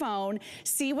of your phone,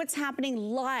 see what's happening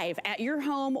live at your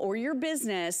home or your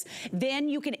business. Then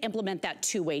you can implement that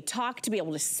two-way talk to be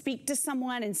able to speak to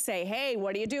someone and say, hey,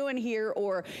 what are you doing here?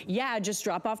 Or, yeah, just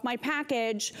drop off my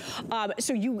package.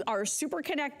 So you are super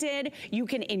connected. You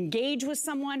can engage with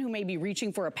someone who may be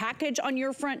reaching for a package on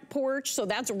your front porch. So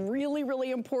that's really, really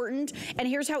important. And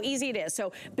here's how easy it is.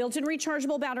 So built-in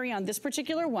rechargeable battery on this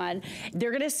particular one.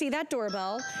 They're gonna see that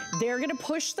doorbell. They're gonna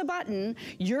push the button.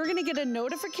 You're gonna get a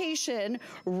notification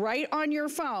right on your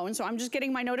phone. So I'm just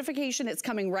getting my notification. It's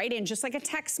coming right in, just like a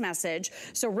text message.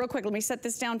 So real quick, let me set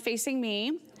this down facing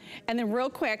me. And then real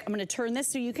quick, I'm gonna turn this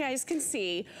so you guys can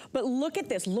see, but look at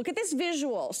this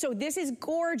visual. So this is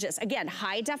gorgeous. Again,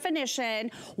 high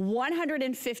definition,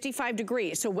 155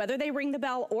 degrees. So whether they ring the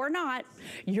bell or not,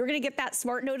 you're gonna get that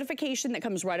smart notification that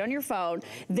comes right on your phone.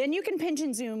 Then you can pinch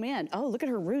and zoom in. Oh, look at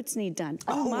her roots need done.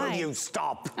 Oh my. Will you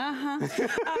stop?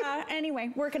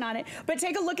 Anyway, working on it. But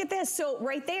take a look at this. So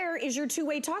right there is your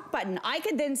two-way talk button. I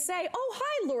could then say, oh,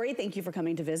 hi, Lori, thank you for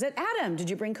coming to visit. Adam, did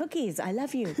you bring cookies? I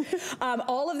love you.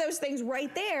 All of those things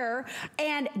right there,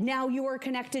 and now you are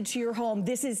connected to your home.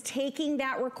 This is taking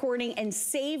that recording and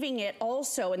saving it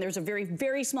also, and there's a very,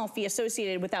 very small fee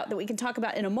associated with that we can talk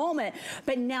about in a moment,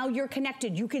 but now you're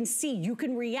connected. You can see, you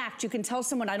can react, you can tell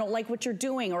someone, I don't like what you're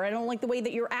doing, or I don't like the way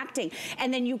that you're acting,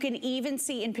 and then you can even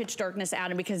see in pitch darkness,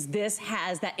 Adam, because this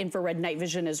has that infrared night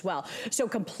vision as well. So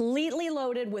completely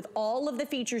loaded with all of the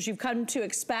features you've come to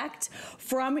expect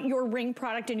from your Ring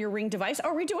product and your Ring device.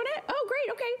 Are we doing it? Oh,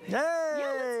 great, okay. Yay!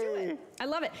 Yeah, let's do it. I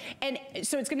love it. And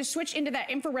so it's gonna switch into that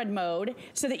infrared mode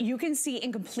so that you can see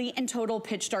in complete and total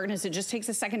pitch darkness. It just takes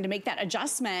a second to make that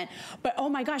adjustment. But oh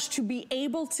my gosh, to be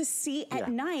able to see at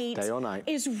night, day or night,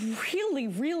 is really,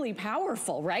 really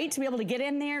powerful, right? To be able to get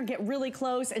in there, get really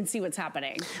close and see what's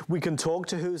happening. We can talk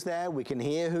to who's there, we can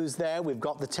hear who's there. We've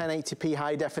got the 1080p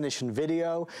high definition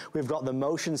video. We've got the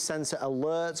motion sensor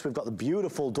alerts. We've got the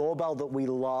beautiful doorbell that we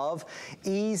love.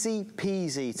 Easy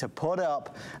peasy to put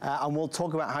up, and we'll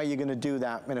talk about how you're gonna do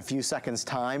that in a few seconds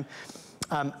time.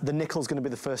 The nickel's gonna be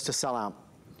the first to sell out.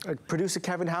 Producer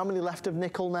Kevin, how many left of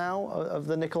nickel now, of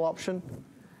the nickel option?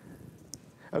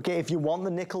 Okay, if you want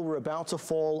the nickel, we're about to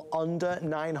fall under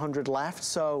 900 left.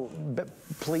 So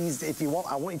please, if you want,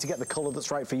 I want you to get the color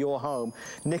that's right for your home.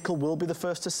 Nickel will be the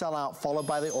first to sell out, followed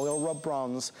by the oil rub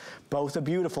bronze. Both are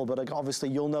beautiful, but obviously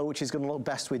you'll know which is gonna look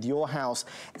best with your house.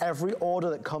 Every order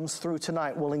that comes through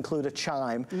tonight will include a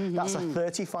chime. That's a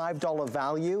 $35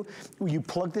 value. You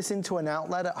plug this into an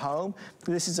outlet at home.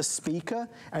 This is a speaker,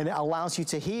 and it allows you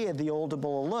to hear the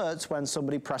audible alerts when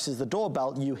somebody presses the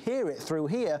doorbell. You hear it through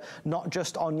here, not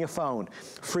just on your phone.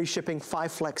 Free shipping,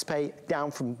 5 flex pay,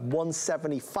 down from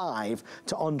 $175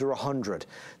 to under $100.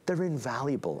 They're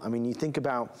invaluable. I mean, you think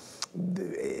about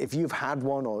if you've had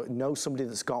one or know somebody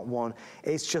that's got one,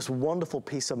 it's just wonderful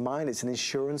peace of mind. It's an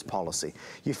insurance policy.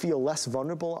 You feel less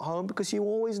vulnerable at home because you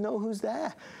always know who's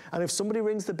there. And if somebody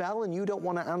rings the bell and you don't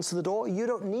want to answer the door, you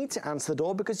don't need to answer the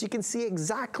door because you can see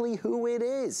exactly who it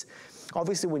is.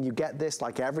 Obviously, when you get this,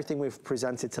 like everything we've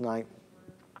presented tonight,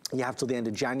 you have till the end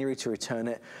of January to return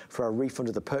it for a refund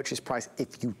of the purchase price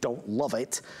if you don't love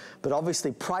it. But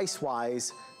obviously,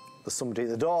 price-wise, there's somebody at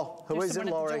the door. Who is it,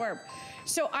 Lori?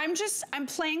 So I'm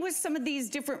playing with some of these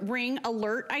different ring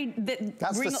alert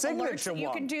That's ring the signature alerts that you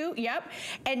one. can do. Yep.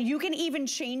 And you can even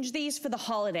change these for the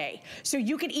holiday. So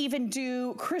you can even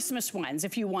do Christmas ones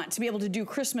if you want to be able to do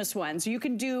Christmas ones. You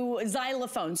can do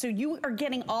xylophone. So you are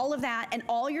getting all of that, and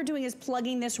all you're doing is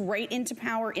plugging this right into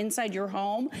power inside your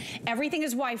home. Everything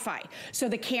is Wi-Fi. So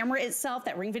the camera itself,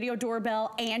 that Ring Video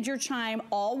doorbell, and your chime,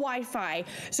 all Wi-Fi.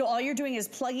 So all you're doing is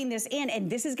plugging this in, and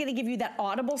this is gonna give you that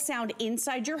audible sound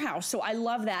inside your house. So I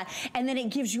love that. And then it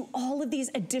gives you all of these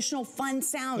additional fun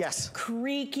sounds. Yes.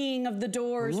 Creaking of the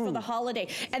doors for the holiday.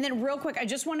 And then real quick, I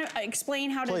just want to explain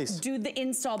how to do the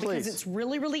install because it's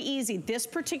really, really easy. This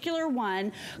particular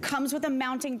one comes with a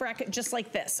mounting bracket just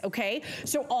like this, okay?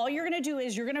 So all you're gonna do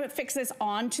is you're gonna fix this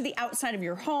onto the outside of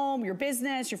your home, your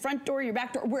business, your front door, your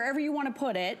back door, wherever you wanna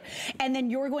put it. And then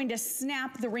you're going to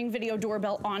snap the Ring Video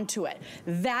doorbell onto it.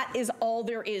 That is all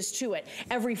there is to it.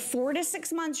 Every 4 to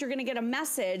 6 months, you're gonna get a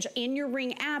message in your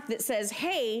Ring app that says,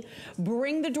 hey,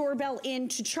 bring the doorbell in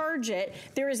to charge it.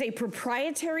 There is a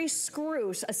proprietary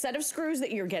screw, a set of screws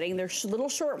that you're getting. They're little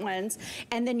short ones.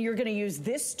 And then you're gonna use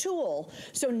this tool.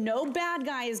 So no bad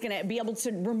guy is gonna be able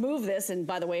to remove this. And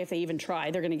by the way, if they even try,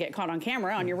 they're gonna get caught on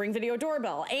camera on your Ring Video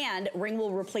doorbell. And Ring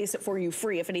will replace it for you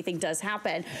free if anything does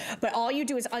happen. But all you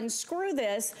do is unscrew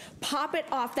this, pop it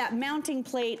off that mounting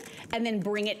plate, and then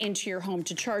bring it into your home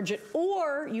to charge it.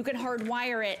 Or you can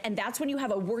hardwire it, and that's when you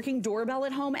have a working doorbell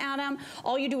at home, Adam.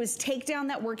 All you do is take down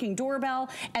that working doorbell,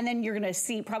 and then you're gonna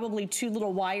see probably 2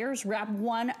 little wires, wrap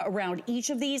one around each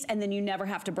of these, and then you never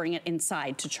have to bring it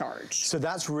inside to charge. So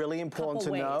that's really important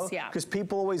to know, because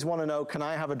people always wanna know, can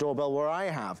I have a doorbell where I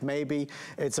have? Maybe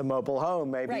it's a mobile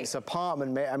home, maybe it's an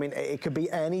apartment, I mean, it could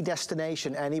be any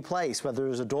destination, any place, whether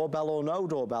there's a doorbell or no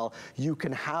doorbell, you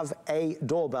can have a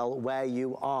doorbell where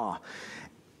you are.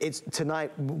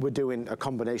 Tonight, we're doing a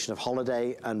combination of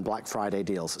holiday and Black Friday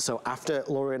deals. So after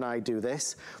Lori and I do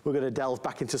this, we're gonna delve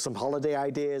back into some holiday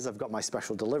ideas. I've got my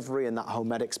special delivery and that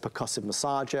Homedics percussive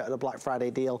massager at a Black Friday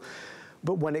deal.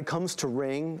 But when it comes to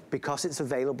Ring, because it's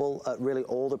available at really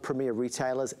all the premier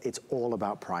retailers, it's all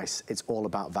about price, it's all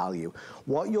about value.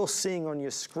 What you're seeing on your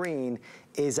screen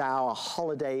is our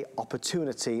holiday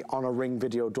opportunity on a Ring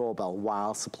Video doorbell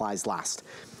while supplies last.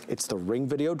 It's the Ring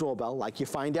Video doorbell like you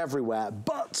find everywhere,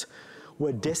 but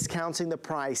we're discounting the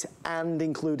price and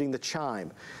including the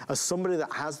chime. As somebody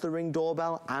that has the Ring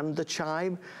doorbell and the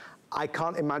chime, I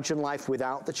can't imagine life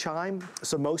without the chime.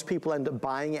 So most people end up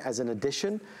buying it as an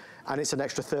addition, and it's an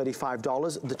extra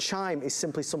 $35. The chime is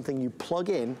simply something you plug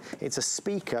in. It's a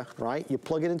speaker, right? You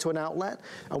plug it into an outlet,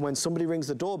 and when somebody rings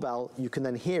the doorbell, you can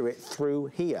then hear it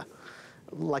through here,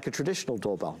 like a traditional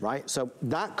doorbell, right? So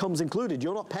that comes included.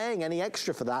 You're not paying any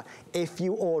extra for that if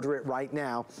you order it right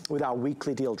now with our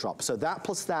weekly deal drop. So that,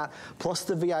 plus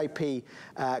the VIP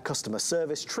customer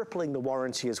service, tripling the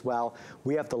warranty as well.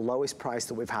 We have the lowest price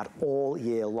that we've had all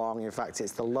year long. In fact,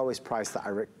 it's the lowest price that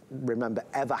I remember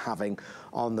ever having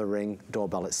on the Ring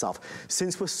doorbell itself.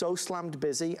 Since we're so slammed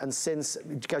busy, and since,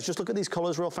 guys, just look at these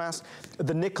colors real fast.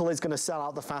 The nickel is gonna sell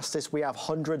out the fastest. We have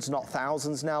hundreds, not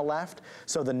thousands now left.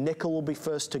 So the nickel will be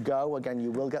first to go. Again,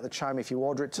 you will get the chime if you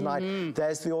order it tonight.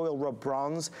 There's the oil rub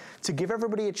bronze. To give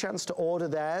everybody a chance to order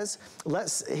theirs,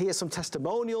 let's hear some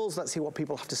testimonials. Let's hear what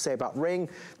people have to say about Ring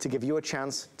to give you a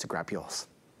chance to grab yours.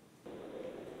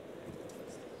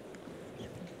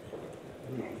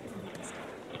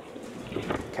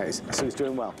 Okay, so he's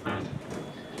doing well.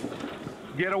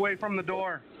 Get away from the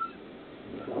door.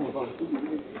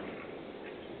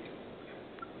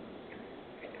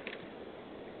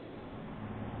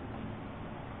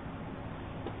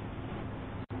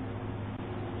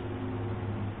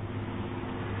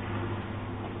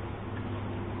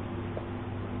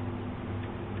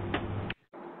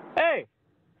 Hey!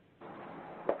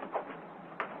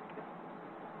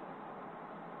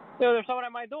 Yo, there's someone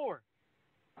at my door.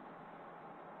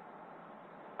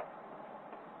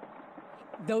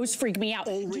 Those freak me out.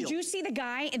 Did you see the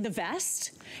guy in the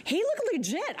vest? He looked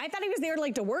legit. I thought he was there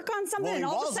like to work on something, and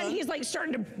all of a sudden he's like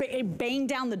starting to bang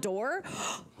down the door.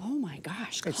 Oh my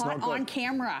gosh, It's caught not good. on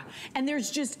camera. And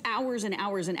there's just hours and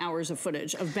hours and hours of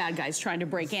footage of bad guys trying to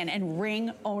break in and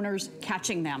Ring owners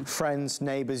catching them. Friends,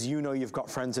 neighbors, you know you've got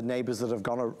friends and neighbors that have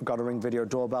got a Ring video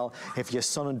doorbell. If your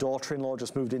son and daughter-in-law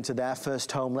just moved into their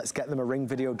first home, let's get them a Ring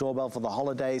video doorbell for the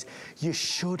holidays. You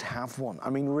should have one.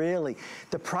 I mean, really,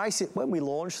 the price, when we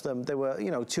launched them, they were, you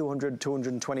know, $200,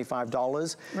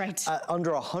 $225. Right.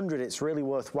 Under $100, it's really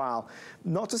worthwhile.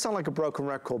 Not to sound like a broken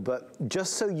record, but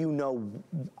just so you know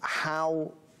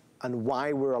how and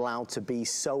why we're allowed to be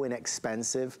so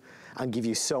inexpensive and give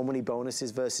you so many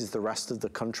bonuses versus the rest of the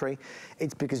country.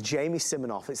 It's because Jamie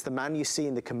Siminoff, it's the man you see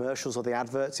in the commercials or the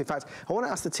adverts. In fact, I want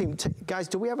to ask the team, guys,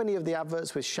 do we have any of the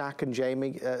adverts with Shaq and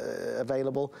Jamie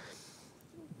available?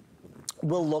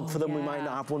 We'll look for them, we might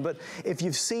not have one, but if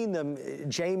you've seen them,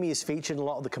 Jamie is featured in a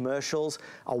lot of the commercials,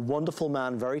 a wonderful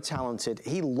man, very talented.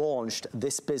 He launched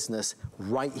this business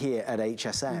right here at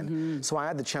HSN. So I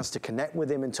had the chance to connect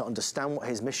with him and to understand what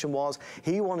his mission was.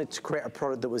 He wanted to create a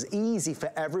product that was easy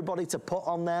for everybody to put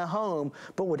on their home,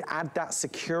 but would add that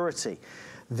security.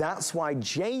 That's why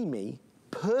Jamie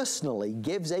personally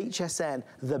gives HSN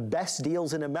the best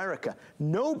deals in America.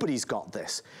 Nobody's got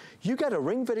this. You get a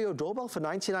Ring video doorbell for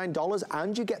 $99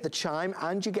 and you get the chime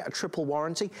and you get a triple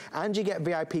warranty and you get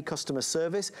VIP customer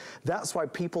service. That's why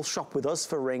people shop with us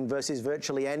for Ring versus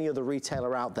virtually any other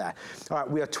retailer out there. All right,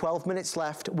 we have 12 minutes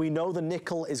left. We know the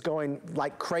nickel is going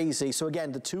like crazy. So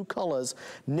again, the two colors,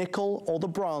 nickel or the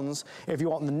bronze. If you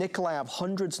want the nickel, I have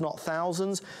hundreds, not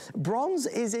thousands. Bronze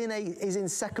is in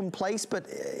second place, but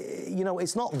you know,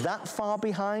 it's not that far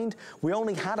behind. We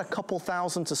only had a couple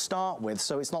thousand to start with,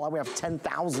 so it's not like we have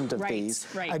 10,000 of these.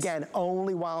 Right. Again,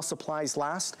 only while supplies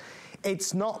last.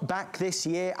 It's not back this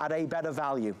year at a better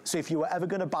value. So if you were ever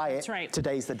going to buy it,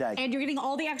 today's the day. And you're getting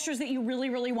all the extras that you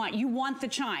really, really want. You want the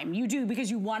chime. You do,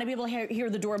 because you want to be able to hear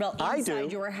the doorbell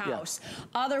inside your house. Yeah.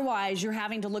 Otherwise, you're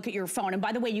having to look at your phone. And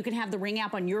by the way, you can have the Ring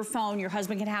app on your phone. Your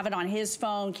husband can have it on his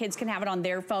phone. Kids can have it on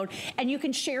their phone. And you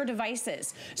can share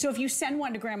devices. So if you send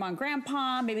one to grandma and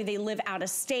grandpa, maybe they live out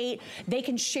of state, they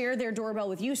can share their doorbell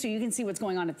with you so you can see what's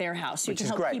going on at their house. So you can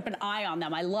help keep an eye on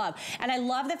them. I love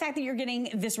the fact that you're getting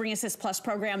this Ring Assist Plus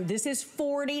program. This is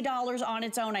 $40 on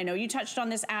its own. I know you touched on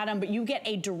this, Adam, but you get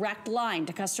a direct line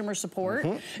to customer support.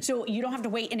 So you don't have to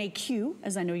wait in a queue,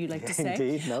 as I know you like to say.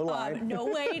 Indeed, no line. No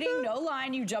waiting, no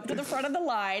line. You jump to the front of the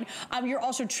line. You're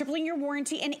also tripling your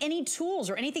warranty, and any tools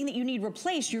or anything that you need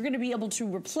replaced, you're going to be able to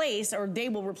replace, or they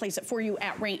will replace it for you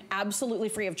at Ring, absolutely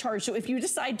free of charge. So if you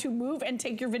decide to move and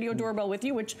take your video doorbell with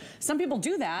you, which some people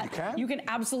do that, you can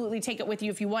absolutely take it with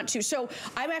you if you want to. So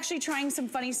I'm actually trying some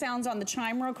funny sounds on the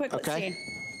chime real quick. Let's see.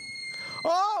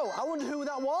 Oh, I wonder who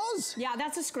that was. Yeah,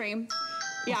 that's a scream.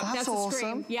 Yeah, that's a awesome.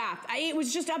 scream. Yeah, it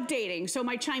was just updating. So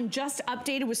my chime just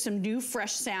updated with some new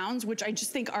fresh sounds, which I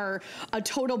just think are a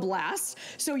total blast.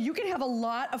 So you can have a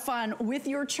lot of fun with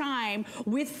your chime,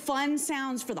 with fun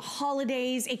sounds for the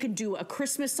holidays. It could do a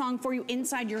Christmas song for you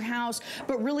inside your house.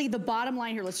 But really the bottom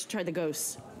line here, let's try the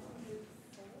ghosts.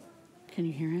 Can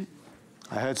you hear it?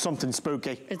 I heard something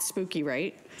spooky. It's spooky,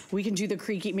 right? We can do the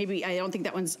creaky, maybe, I don't think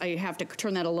that one's, I have to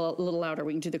turn that a little louder.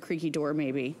 We can do the creaky door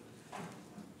maybe.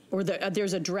 Or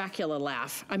there's a Dracula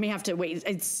laugh. I may have to wait.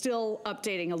 It's still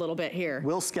updating a little bit here.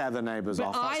 We'll scare the neighbors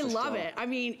off. I love it. I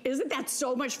mean, isn't that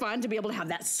so much fun to be able to have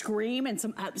that scream and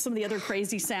some of the other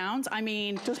crazy sounds? I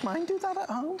mean, does mine do that at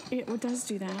home? It does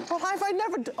do that. Well, have I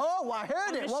never? Oh, I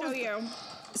heard it. I'm gonna show you.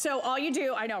 So all you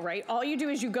do, I know, right? All you do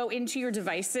is you go into your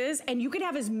devices and you can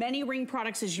have as many Ring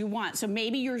products as you want. So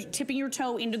maybe you're tipping your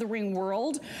toe into the Ring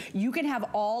world. You can have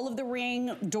all of the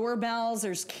Ring doorbells,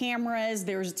 there's cameras,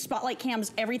 there's spotlight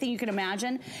cams, everything you can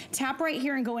imagine. Tap right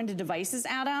here and go into devices,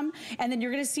 Adam, and then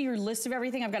you're gonna see your list of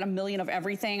everything. I've got a million of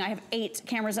everything. I have 8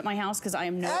 cameras at my house because I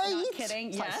am not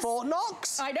kidding. It's like Fort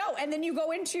Knox. I know, and then you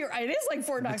go into your, it is like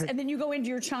Fort Knox, and then you go into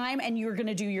your chime and you're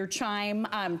gonna do your chime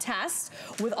test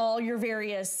with all your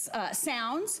various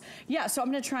sounds. Yeah, so I'm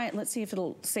gonna try it. Let's see if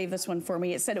it'll save this one for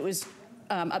me. It said it was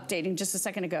updating just a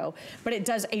second ago, but it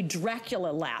does a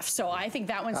Dracula laugh. So I think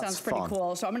that one sounds pretty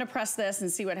cool. So I'm gonna press this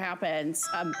and see what happens,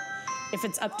 if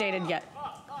it's updated yet.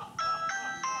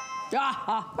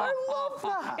 I love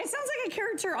that. It sounds like a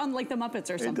character on like the Muppets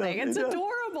or something. It's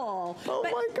adorable. Oh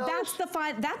my gosh. That's the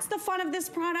fun. That's the fun of this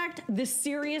product. The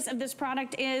serious of this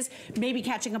product is maybe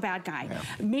catching a bad guy,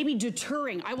 maybe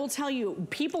deterring. I will tell you,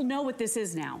 people know what this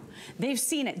is now. They've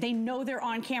seen it. They know they're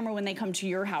on camera when they come to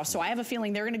your house. So I have a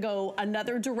feeling they're going to go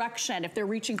another direction if they're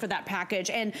reaching for that package.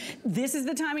 And this is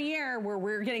the time of year where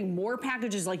we're getting more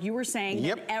packages, like you were saying,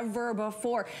 than ever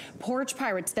before. Porch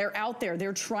Pirates, they're out there.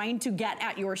 They're trying to get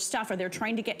at your stuff, or they're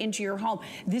trying to get into your home.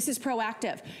 This is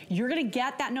proactive. You're gonna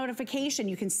get that notification.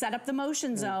 You can set up the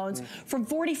motion zones from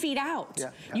 40 feet out.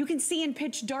 You can see in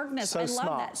pitch darkness. I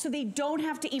love that. So they don't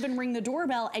have to even ring the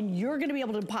doorbell, and you're gonna be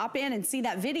able to pop in and see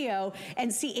that video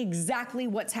and see exactly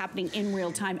what's happening in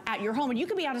real time at your home. And you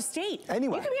could be out of state.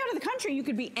 Anywhere. You could be out of the country. You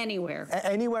could be anywhere.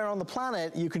 Anywhere on the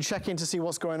planet, you can check in to see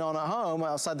what's going on at home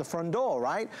outside the front door,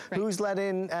 right? Who's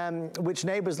letting, which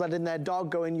neighbor's letting their dog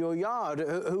go in your yard?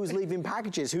 Who's leaving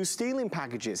packages? Who's stealing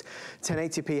packages?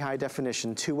 1080p high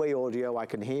definition, two-way audio. I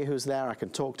can hear who's there. I can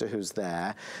talk to who's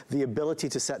there. The ability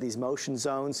to set these motion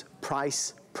zones,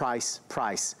 price, price,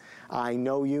 price. I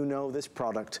know you know this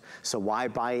product, so why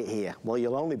buy it here? Well,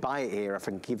 you'll only buy it here if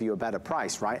I can give you a better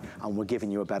price, right? And we're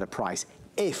giving you a better price.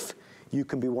 If you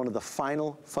can be one of the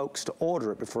final folks to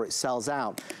order it before it sells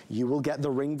out, you will get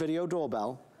the Ring Video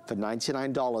Doorbell for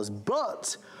 $99,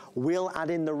 but we'll add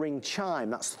in the Ring Chime.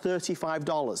 That's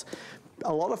 $35.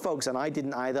 A lot of folks, and I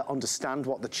didn't either, understand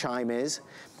what the chime is.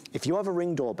 If you have a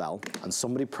Ring doorbell and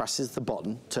somebody presses the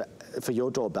button for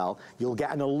your doorbell, you'll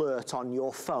get an alert on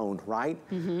your phone, right?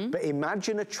 But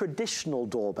imagine a traditional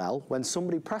doorbell. When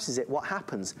somebody presses it, what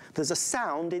happens? There's a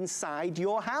sound inside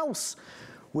your house.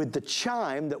 With the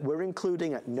chime that we're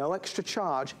including at no extra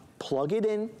charge, plug it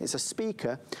in, it's a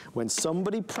speaker. When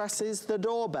somebody presses the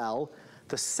doorbell,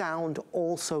 the sound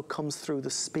also comes through the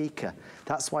speaker.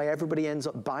 That's why everybody ends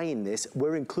up buying this.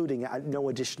 We're including it at no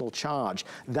additional charge.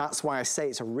 That's why I say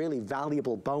it's a really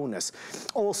valuable bonus.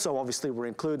 Also, obviously, we're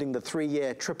including the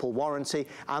 3-year triple warranty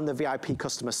and the VIP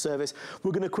customer service.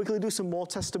 We're gonna quickly do some more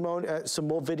some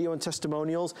more video and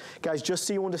testimonials. Guys, just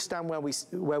so you understand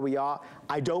where we are,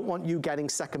 I don't want you getting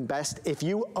second best. If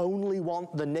you only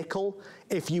want the nickel,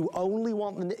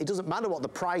 it doesn't matter what the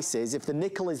price is. If the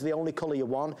nickel is the only color you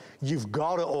want, you've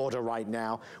got to order right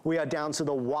now. We are down to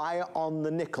the wire on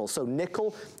the nickel. So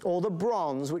nickel or the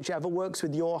bronze, whichever works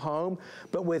with your home.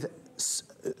 But with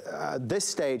this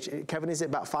stage, Kevin, is it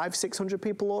about 500-600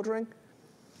 people ordering?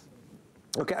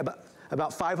 Okay,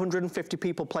 about 550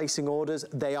 people placing orders.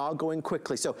 They are going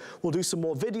quickly. So we'll do some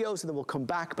more videos and then we'll come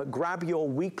back, but grab your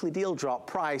weekly deal drop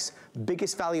price,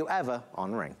 biggest value ever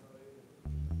on Ring.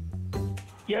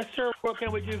 Yes, sir. What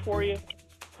can we do for you?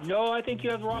 No, I think you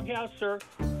have the wrong house, sir.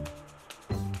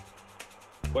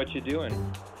 What you doing?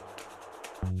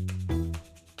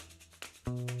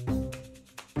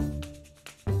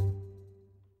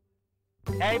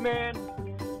 Hey, man.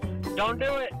 Don't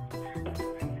do it.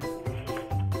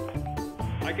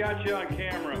 I got you on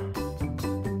camera.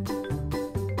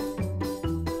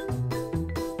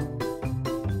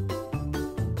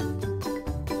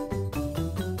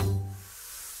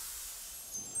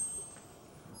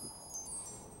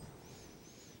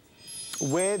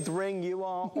 With Ring, you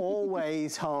are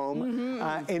always home.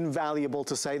 Invaluable,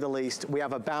 to say the least. We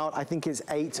have about, I think it's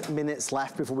 8 minutes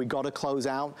left before we got to close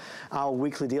out our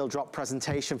weekly deal drop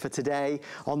presentation for today.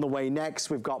 On the way next,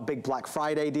 we've got big Black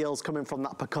Friday deals coming from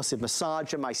that percussive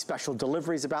massager. My special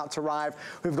delivery is about to arrive.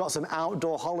 We've got some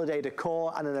outdoor holiday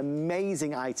decor and an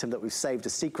amazing item that we've saved a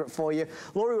secret for you.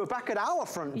 Lori, we're back at our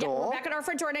front door. Yeah, we're back at our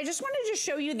front door, and I just wanted to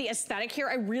show you the aesthetic here.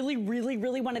 I really, really,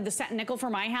 really wanted the satin nickel for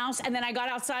my house, and then I got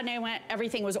outside and I went,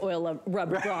 everything was oil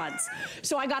rubbed bronze.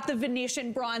 So I got the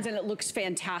Venetian bronze and it looks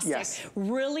fantastic. Yes.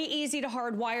 Really easy to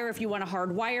hardwire if you want to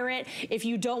hardwire it. If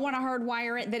you don't want to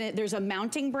hardwire it, then there's a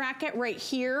mounting bracket right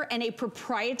here and a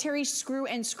proprietary screw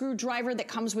and screwdriver that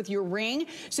comes with your Ring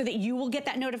so that you will get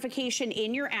that notification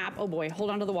in your app. Oh boy, hold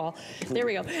on to the wall. There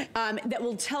we go. That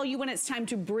will tell you when it's time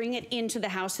to bring it into the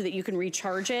house so that you can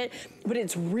recharge it. But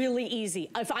it's really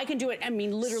easy. If I can do it, I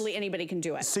mean, literally anybody can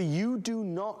do it. So you do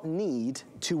not need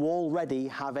to already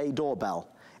have a doorbell.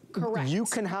 Correct. You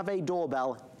can have a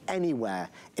doorbell anywhere.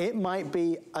 It might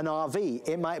be an RV,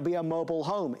 it might be a mobile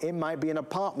home, it might be an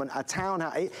apartment, a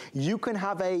townhouse. You can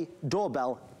have a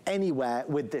doorbell anywhere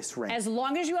with this Ring. As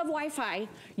long as you have Wi-Fi,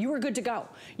 you are good to go.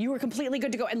 You are completely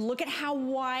good to go. And look at how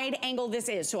wide angle this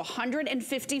is. So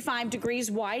 155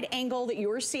 degrees wide angle that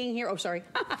you're seeing here. Oh, sorry.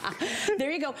 There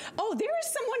you go. Oh, there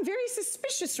is someone very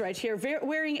suspicious right here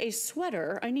wearing a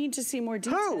sweater. I need to see more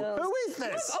details. Who is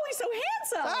this? Oh, he's so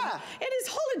handsome. It is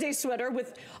holiday sweater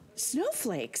with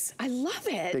snowflakes. I love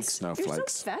it. Big snowflakes. You're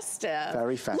so festive.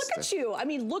 Very festive. Look at you. I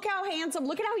mean, look how handsome.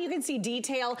 Look at how you can see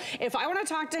detail. If I want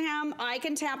to talk to him, I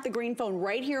can tap the green phone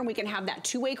right here and we can have that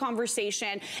two-way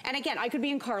conversation. And again, I could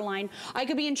be in Carline. I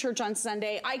could be in church on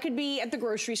Sunday. I could be at the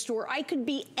grocery store. I could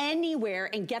be anywhere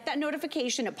and get that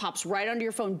notification. It pops right onto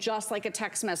your phone just like a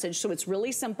text message. So it's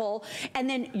really simple. And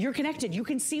then you're connected. You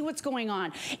can see what's going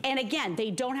on. And again,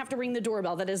 they don't have to ring the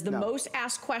doorbell. That is the most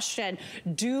asked question.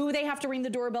 Do they have to ring the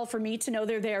doorbell for me to know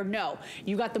they're there? No.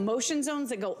 You got the motion zones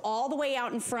that go all the way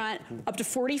out in front, up to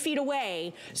 40 feet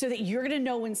away, so that you're gonna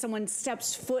know when someone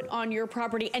steps foot on your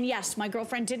property. And yes, my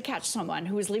girlfriend did catch someone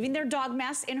who was leaving their dog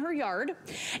mess in her yard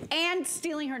and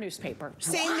stealing her newspaper.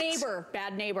 Same neighbor,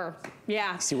 bad neighbor.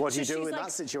 Yeah. See, what do you do in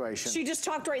that situation? She just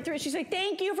talked right through it. She's like,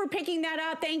 thank you for picking that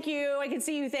up. Thank you. I can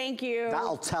see you. Thank you.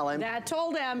 That'll tell him. That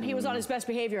told him. He was on his best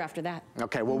behavior after that.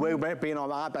 Okay, well, we're being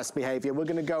on our best behavior. We're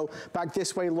gonna go back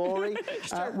this way, Laurie.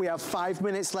 Sure. We have 5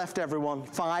 minutes left, everyone.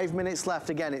 5 minutes left.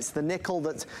 Again, it's the nickel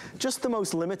that's just the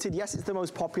most limited. Yes, it's the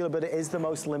most popular, but it is the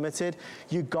most limited.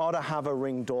 You gotta have a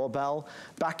Ring doorbell.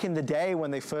 Back in the day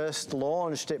when they first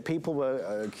launched it, people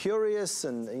were curious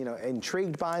and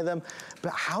intrigued by them.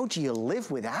 But how do you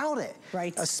live without it?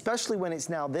 Right. Especially when it's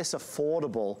now this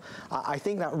affordable. I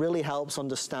think that really helps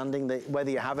understanding that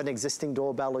whether you have an existing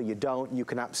doorbell or you don't, you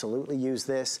can absolutely use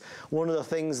this. One of the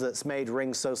things that's made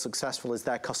Ring so successful is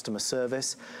their customer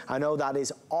service. I know that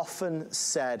is often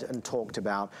said and talked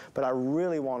about, but I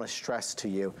really want to stress to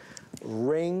you,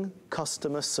 Ring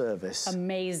customer service.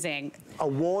 Amazing.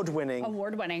 Award-winning.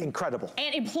 Award-winning. Incredible.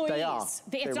 And employees.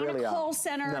 They are. It's not a call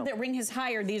center that Ring has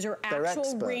hired. These are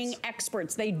actual Ring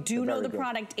experts. They do know the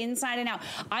product inside and out.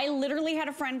 I literally had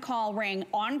a friend call Ring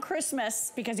on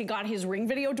Christmas because he got his Ring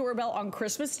video doorbell on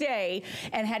Christmas Day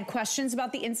and had questions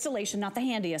about the installation. Not the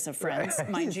handiest of friends,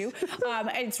 mind you.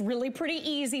 It's really pretty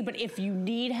easy, but if you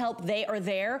need help, they are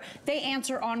there. They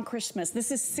answer on Christmas. This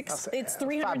is it's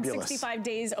 365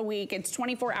 days a week. It's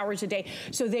 24 hours a day.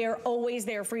 So they are always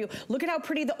there for you. Look at how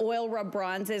pretty the oil rub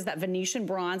bronze is. That Venetian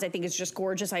bronze, I think, is just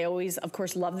gorgeous. I always, of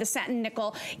course, love the satin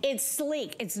nickel. It's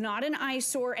sleek. It's not an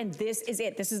eyesore, and this is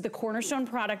it. This is the cornerstone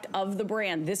product of the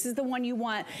brand. This is the one you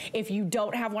want if you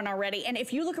don't have one already. And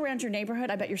if you look around your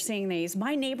neighborhood, I bet you're seeing these.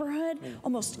 My neighborhood,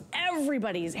 almost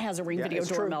everybody has a Ring video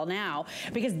doorbell now,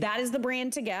 because that is the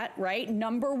brand to get, right?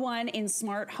 #1 in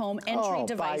smart home entry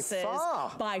devices.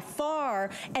 By far.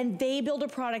 And they build a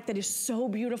product that is so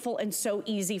beautiful and so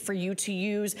easy for you to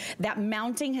use. That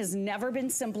mounting has never been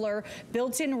simpler.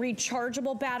 Built-in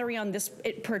rechargeable battery on this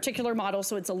particular model,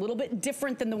 so it's a little bit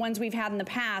different than the ones we've had in the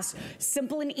past.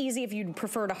 Simple and easy if you'd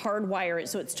prefer to hardwire it,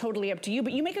 so it's totally up to you.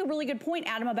 But you make a really good point,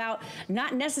 Adam, about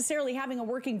not necessarily having a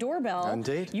working doorbell.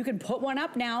 Indeed. You can put one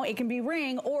up now. It can be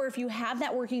Ring, or if you have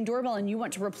that working doorbell and you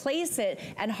want to replace it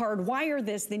and hardwire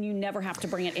this, then you never have to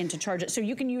bring it in to charge it. So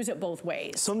you can use it both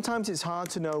ways. Sometimes it's hard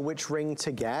to know which Ring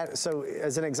to get. So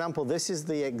as an example, this is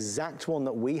the exact one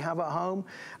that we have at home,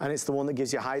 and it's the one that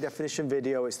gives you high definition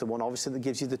video. It's the one obviously that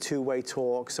gives you the two-way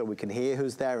talk, so we can hear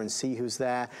who's there and see who's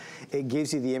there. It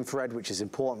gives you the infrared, which is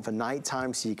important for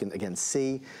nighttime, so you can again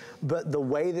see. But the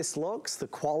way this looks, the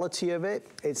quality of it,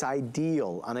 it's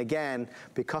ideal. And again,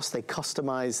 because they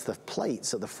customize the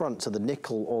plates at the front to the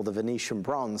nickel or the Venetian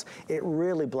bronze, it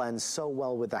really blends so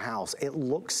well with the house. It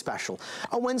looks special.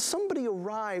 And when somebody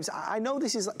arrives, I know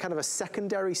this is kind of a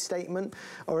secondary statement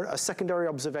or a secondary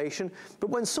observation, but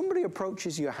when somebody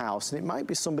approaches your house, and it might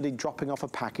be somebody dropping off a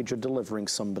package or delivering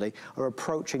somebody or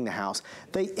approaching the house,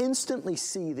 they instantly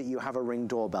see that you have a Ring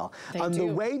doorbell. The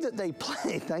way that they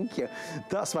play, thank you,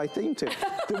 that's my theme too.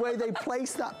 The way they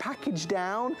place that package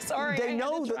down, they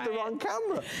know that they're on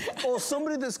camera. Or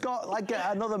somebody that's got like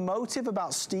another motive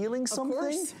about stealing something. Of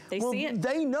course, they see it.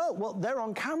 They know, well, they're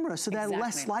on camera, so they're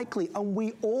less likely. And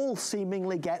we all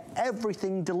seemingly get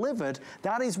everything delivered.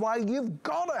 That is why you've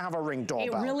got to have a Ring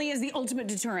doorbell. It really is the ultimate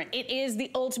deterrent. It is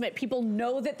the ultimate. People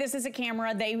know that this is a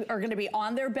camera. They are going to be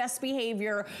on their best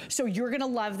behavior. So you're going to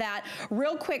love that.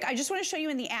 Real quick, I just want to show you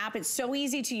in the app. It's so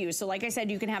easy to use. So like I said,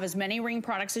 you can have as many Ring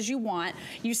products as you want.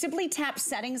 You simply tap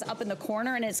settings up in the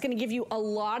corner, and it's going to give you a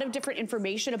lot of different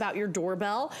information about your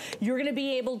doorbell. You're going to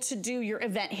be able to do your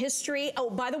event history. Oh,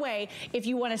 by the way, if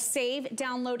you want to save,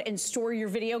 download, and store your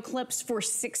video clips for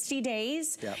 60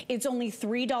 days, it's only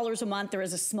 $3 a month. There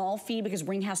is a small fee because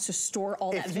Ring has to store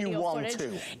all that video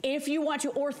footage. If you want to,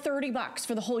 or $30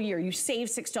 for the whole year. You save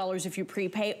 $6 if you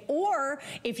prepay, or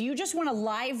if you just want to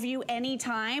live view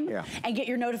anytime and get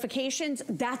your notifications,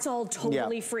 that's all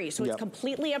totally free. So it's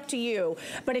completely up to you.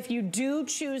 But if you do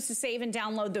choose to save and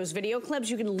download those video clips,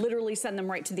 you can literally send them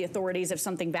right to the authorities if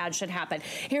something bad should happen.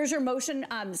 Here's your motion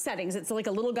settings. It's like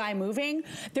a little guy moving.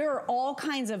 There are all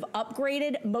kinds of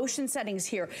upgraded motion settings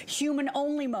here. Human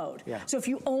only mode. So if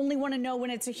you only want to know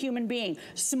when it's a human being.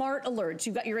 Smart alerts,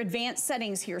 you've got your advanced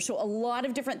settings here. So a lot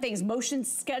of different things. Motion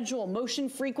schedule, motion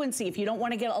frequency. If you don't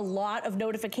want to get a lot of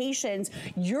notifications,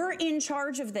 you're in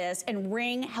charge of this, and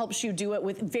Ring helps you do it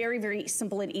with very, very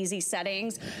simple and easy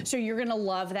settings. So you're gonna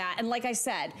love that. And like I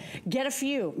said, get a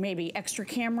few, maybe extra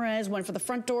cameras, one for the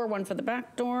front door, one for the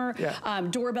back door,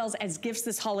 doorbells as gifts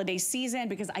this holiday season,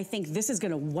 because I think this is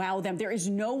gonna wow them. There is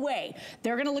no way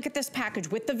they're gonna look at this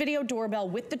package with the video doorbell,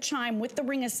 with the chime, with the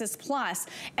Ring Assist Plus,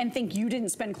 and think you didn't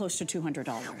spend close to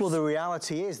 $200. Well, the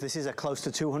reality is this is a close to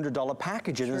 $200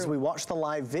 package, and as we watch the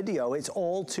live video, it's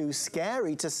all too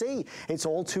scary to see. It's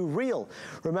all too real.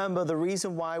 Remember, the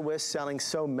reason why we're selling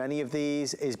so many of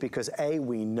these is because A,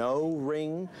 we know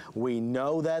Ring, we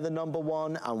know they're the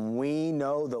 #1, and we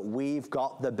know that we've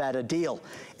got the better deal.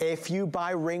 If you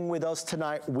buy Ring with us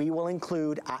tonight, we will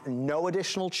include at no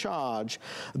additional charge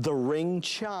the Ring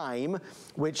chime,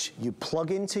 which you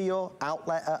plug into your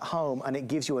outlet at home and it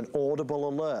gives you an audible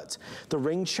alert. The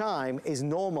Ring chime is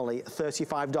normally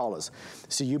 $35.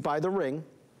 So you buy the Ring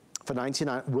for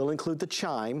 $99, we'll include the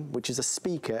chime, which is a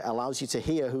speaker, allows you to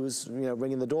hear who's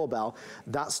ringing the doorbell.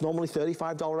 That's normally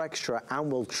 $35 extra,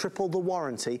 and we'll triple the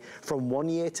warranty from 1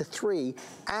 year to 3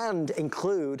 and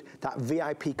include that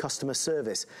VIP customer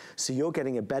service. So you're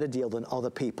getting a better deal than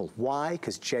other people. Why?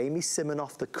 Because Jamie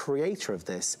Siminoff, the creator of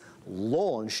this,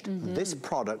 launched this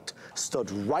product, stood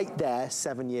right there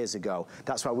 7 years ago.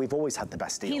 That's why we've always had the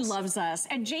best deals. He loves us.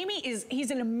 And Jamie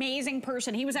he's an amazing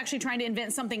person. He was actually trying to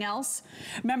invent something else.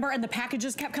 Remember? And the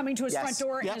packages kept coming to his front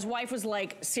door, and his wife was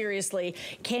like, seriously,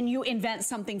 can you invent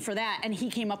something for that? And he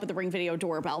came up with the Ring Video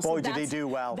Doorbell. Boy, did he do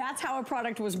well. That's how a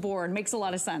product was born. Makes a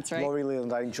lot of sense, right? Lori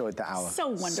Leland, I enjoyed the hour. So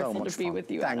wonderful to be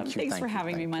with you, Adam. Thanks for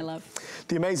having me, my love.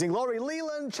 The amazing Lori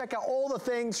Leland. Check out all the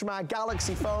things from our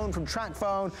Galaxy phone, from Track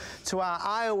Phone, to our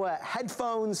Iowa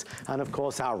headphones, and of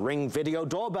course our Ring Video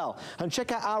Doorbell. And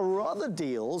check out our other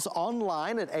deals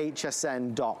online at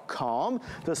hsn.com.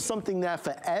 There's something there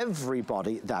for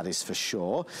everybody, that is for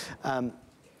sure.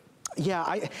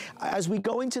 As we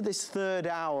go into this third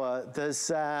hour, there's,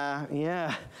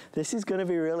 this is going to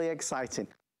be really exciting.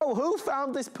 Oh, who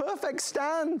found this perfect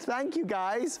stand? Thank you,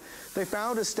 guys. They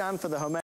found a stand for the home.